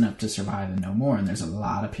attain just enough to survive and no more, and there's a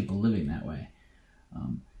lot of people living that way.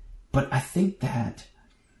 But I think that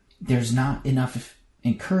there's not enough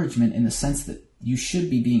encouragement in the sense that you should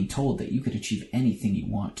be being told that you could achieve anything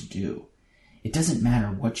you want to do. It doesn't matter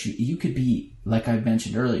what you could be, like I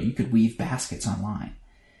mentioned earlier, you could weave baskets online.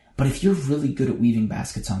 But if you're really good at weaving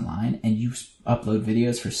baskets online and you upload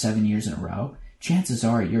videos for 7 years in a row, chances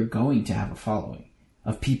are you're going to have a following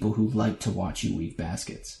of people who like to watch you weave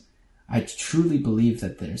baskets. I truly believe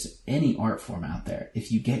that there's any art form out there.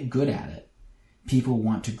 If you get good at it, people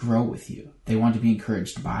want to grow with you. They want to be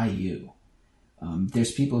encouraged by you.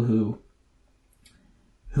 There's people who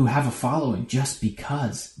have a following just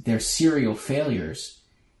because they're serial failures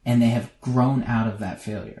and they have grown out of that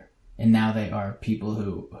failure. And now they are people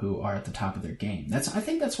who are at the top of their game. I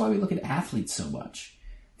think that's why we look at athletes so much.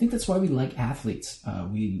 I think that's why we like athletes.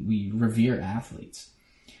 We revere athletes.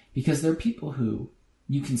 Because they're people who,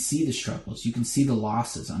 you can see the struggles, you can see the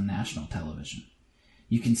losses on national television.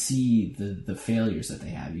 You can see the failures that they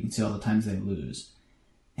have. You can see all the times they lose.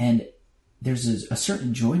 And there's a certain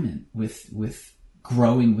enjoyment with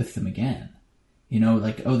growing with them again. You know,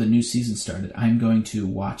 like, oh, the new season started. I'm going to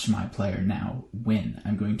watch my player now win.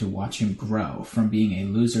 I'm going to watch him grow from being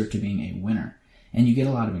a loser to being a winner. And you get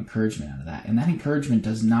a lot of encouragement out of that. And that encouragement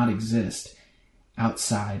does not exist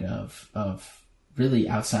outside of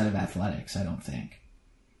athletics, I don't think.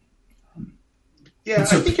 I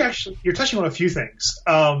think actually you're touching on a few things.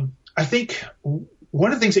 I think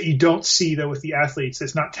one of the things that you don't see, though, with the athletes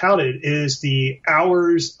that's not touted is the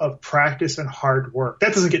hours of practice and hard work.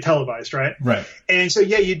 That doesn't get televised, right? Right. And so,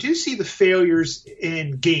 you do see the failures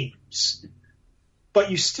in games, but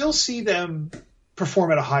you still see them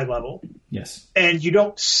perform at a high level. Yes. And you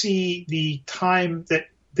don't see the time that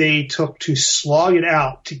they took to slog it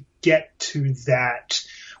out to get to that.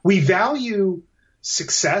 We value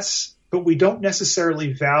success, but we don't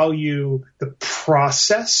necessarily value the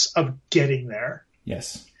process of getting there.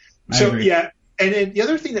 Yes. I agree. And then the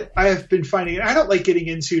other thing that I have been finding, and I don't like getting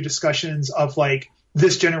into discussions of like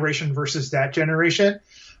this generation versus that generation,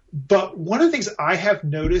 but one of the things I have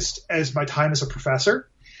noticed as my time as a professor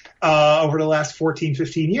over the last 14,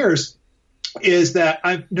 15 years is that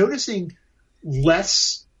I'm noticing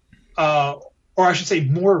less, or I should say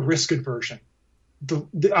more risk aversion.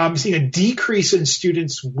 I'm seeing a decrease in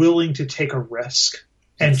students willing to take a risk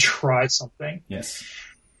and try something. Yes.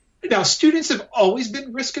 Now, students have always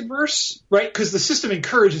been risk adverse, right? Because the system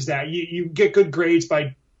encourages that. You get good grades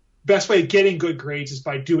best way of getting good grades is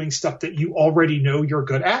by doing stuff that you already know you're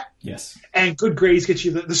good at. Yes. And good grades get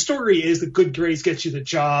you the story is that good grades get you the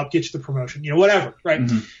job, get you the promotion, whatever, right?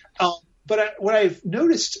 Mm-hmm. But what I've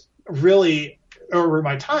noticed really over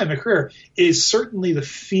my career is certainly the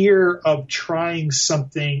fear of trying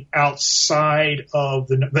something outside of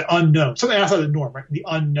the unknown, something outside of the norm, right? The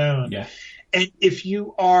unknown. Yeah. And if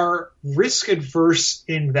you are risk adverse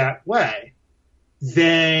in that way,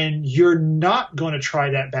 then you're not going to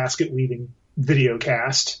try that basket weaving video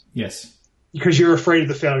cast. Yes. Because you're afraid of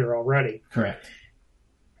the failure already. Correct.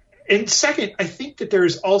 And second, I think that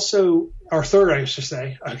there's also, or third, I should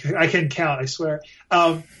say, I can count, I swear.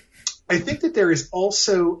 I think that there is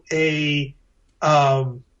also a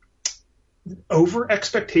over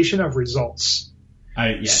expectation of results.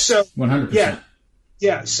 Yes. So 100%.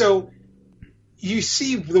 Yeah. So you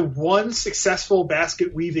see the one successful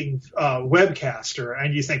basket weaving webcaster,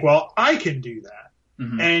 and you think, well, I can do that.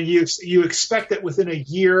 Mm-hmm. And you expect that within a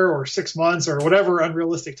year or 6 months or whatever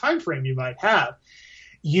unrealistic time frame you might have,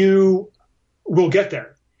 you will get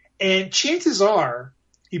there. And chances are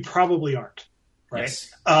you probably aren't. right?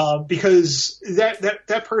 Yes. Because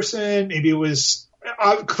that person, maybe it was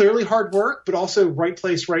clearly hard work, but also right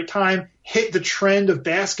place, right time, hit the trend of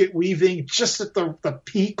basket weaving just at the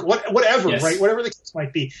peak, whatever, yes. right? Whatever the case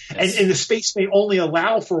might be. Yes. And the space may only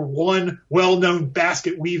allow for one well-known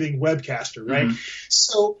basket weaving webcaster, right? Mm-hmm.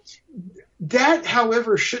 So that,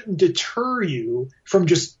 however, shouldn't deter you from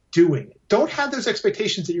just doing it. Don't have those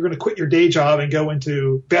expectations that you're going to quit your day job and go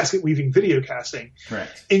into basket weaving video casting.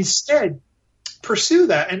 Correct. Instead, pursue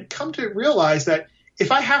that and come to realize that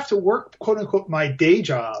if I have to work, quote unquote, my day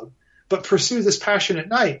job, but pursue this passion at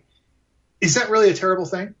night, is that really a terrible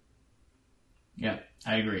thing? Yeah,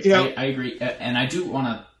 I agree. You know, I agree. And I do want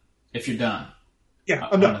to, if you're done, yeah,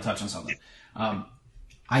 I want to touch on something.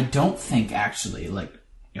 I don't think actually, like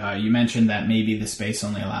you mentioned that maybe the space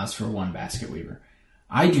only allows for one basket weaver.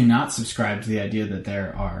 I do not subscribe to the idea that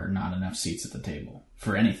there are not enough seats at the table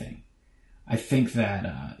for anything. I think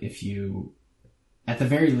that if you, at the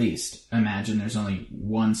very least, imagine there's only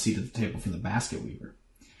one seat at the table for the basket weaver,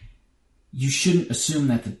 you shouldn't assume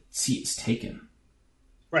that the seat is taken.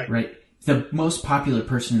 Right. Right? The most popular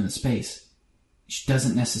person in the space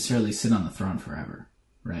doesn't necessarily sit on the throne forever.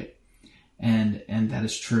 Right? And that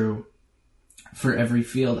is true for every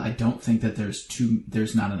field. I don't think that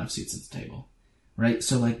there's not enough seats at the table. Right?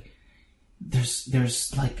 So like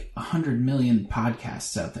there's like 100 million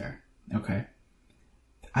podcasts out there. Okay.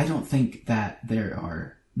 I don't think that there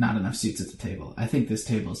are not enough seats at the table. I think this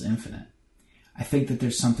table is infinite. I think that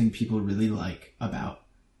there's something people really like about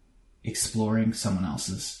exploring someone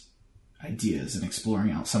else's ideas and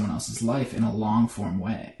exploring out someone else's life in a long form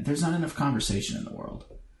way. There's not enough conversation in the world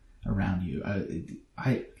around you.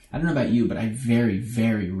 I don't know about you, but I very,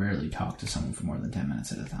 very rarely talk to someone for more than 10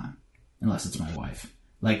 minutes at a time, unless it's my wife.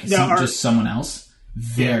 Like just someone else.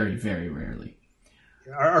 Very, very rarely.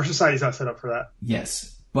 Our society's not set up for that.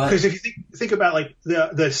 Yes. Because if you think about like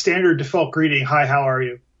the standard default greeting, hi, how are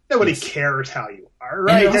you? Nobody cares how you are,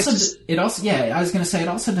 right? I was going to say, it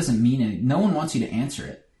also doesn't mean it. No one wants you to answer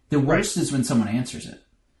it. The worst is when someone answers it.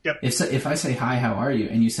 Yep. If I say, hi, how are you?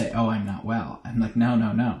 And you say, oh, I'm not well. I'm like,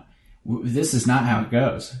 no. This is not how it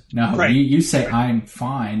goes. No, right. You say, I'm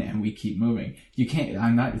fine, and we keep moving. You can't,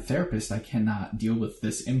 I'm not your therapist. I cannot deal with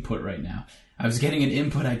this input right now. I was getting an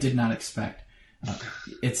input I did not expect.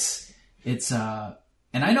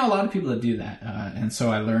 And I know a lot of people that do that. And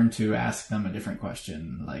so I learned to ask them a different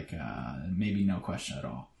question, like, maybe no question at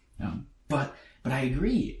all. But I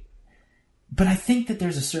agree. But I think that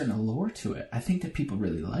there's a certain allure to it. I think that people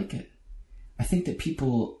really like it. I think that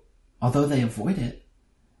people, although they avoid it,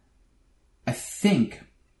 I think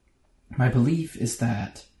my belief is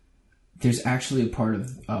that there's actually a part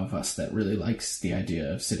of us that really likes the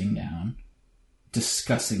idea of sitting down,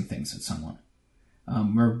 discussing things with someone.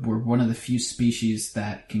 We're one of the few species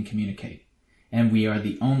that can communicate. And we are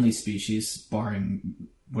the only species, barring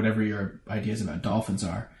whatever your ideas about dolphins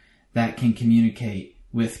are, that can communicate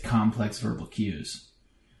with complex verbal cues.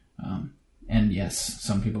 And yes,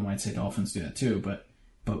 some people might say dolphins do that too,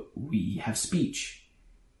 but we have speech.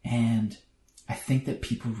 And I think that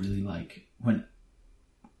people really like when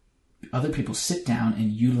other people sit down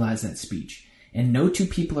and utilize that speech. And no two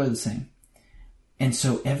people are the same. And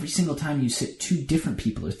so every single time you sit two different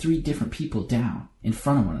people or three different people down in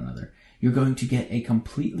front of one another, you're going to get a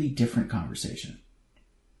completely different conversation.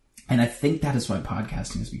 And I think that is why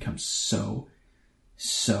podcasting has become so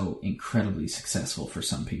incredibly successful for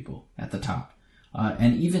some people at the top.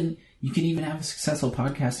 And even you can even have a successful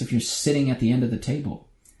podcast if you're sitting at the end of the table,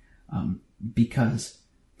 because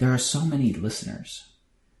there are so many listeners.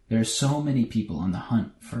 There are so many people on the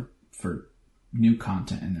hunt for new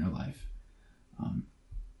content in their life.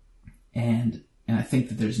 And I think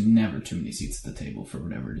that there's never too many seats at the table for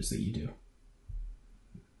whatever it is that you do.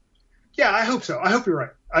 Yeah, I hope so. I hope you're right.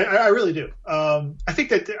 I really do. I think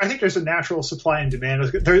there's a natural supply and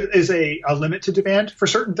demand. There is a limit to demand for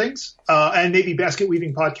certain things, and maybe basket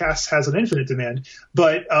weaving podcasts has an infinite demand.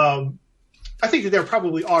 But I think that there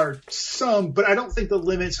probably are some, but I don't think the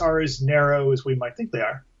limits are as narrow as we might think they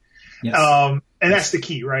are. Yes. And that's the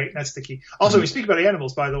key, right? That's the key. Also, we speak about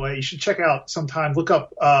animals, by the way. You should check out sometime, look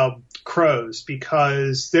up crows,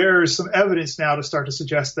 because there's some evidence now to start to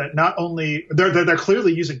suggest that not only they're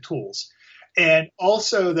clearly using tools, and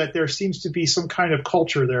also that there seems to be some kind of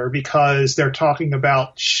culture there, because they're talking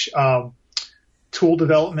about tool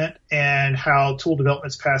development and how tool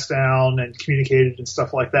development's passed down and communicated and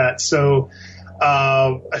stuff like that. So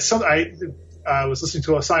I was listening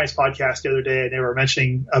to a science podcast the other day, and they were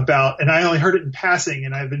mentioning about, and I only heard it in passing,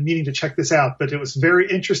 and I've been meaning to check this out, but it was very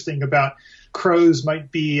interesting about crows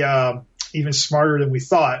might be even smarter than we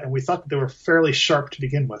thought, and we thought that they were fairly sharp to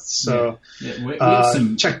begin with. So we have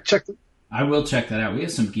some, check. I will check that out. We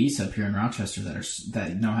have some geese up here in Rochester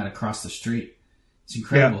that know how to cross the street. It's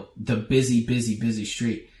incredible. Yeah. The busy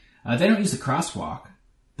street. They don't use the crosswalk,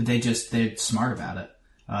 but they're smart about it.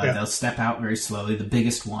 They'll step out very slowly. The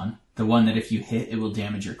biggest one, the one that if you hit, it will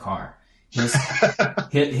damage your car. He'll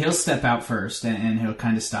step out first and he'll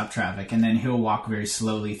kind of stop traffic, and then he'll walk very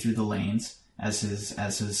slowly through the lanes as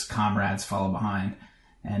his comrades follow behind.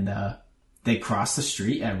 And they cross the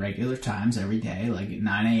street at regular times every day, like at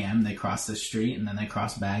 9 a.m. they cross the street, and then they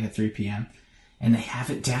cross back at 3 p.m. and they have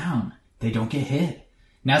it down. They don't get hit.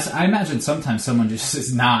 Now, I imagine sometimes someone just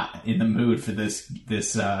is not in the mood for this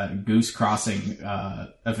goose crossing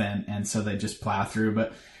event, and so they just plow through.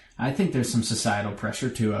 But I think there's some societal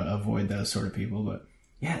pressure to avoid those sort of people. But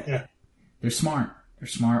yeah, they're smart. They're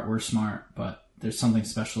smart. We're smart. But there's something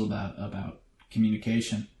special about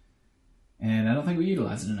communication, and I don't think we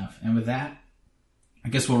utilize it enough. And with that, I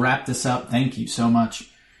guess we'll wrap this up. Thank you so much.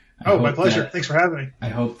 My pleasure. Thanks for having me. I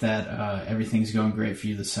hope that everything's going great for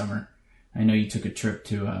you this summer. I know you took a trip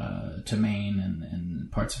to Maine and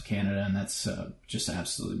parts of Canada, and that's just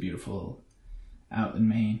absolutely beautiful out in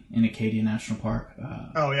Maine, in Acadia National Park.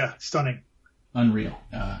 Stunning. Unreal.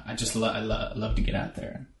 I just love to get out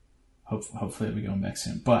there. And hopefully I'll be going back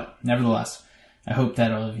soon. But nevertheless, I hope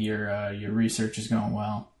that all of your research is going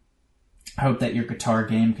well. I hope that your guitar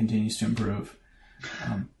game continues to improve.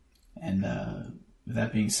 And with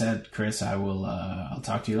that being said, Chris, I'll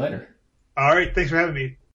talk to you later. All right. Thanks for having me.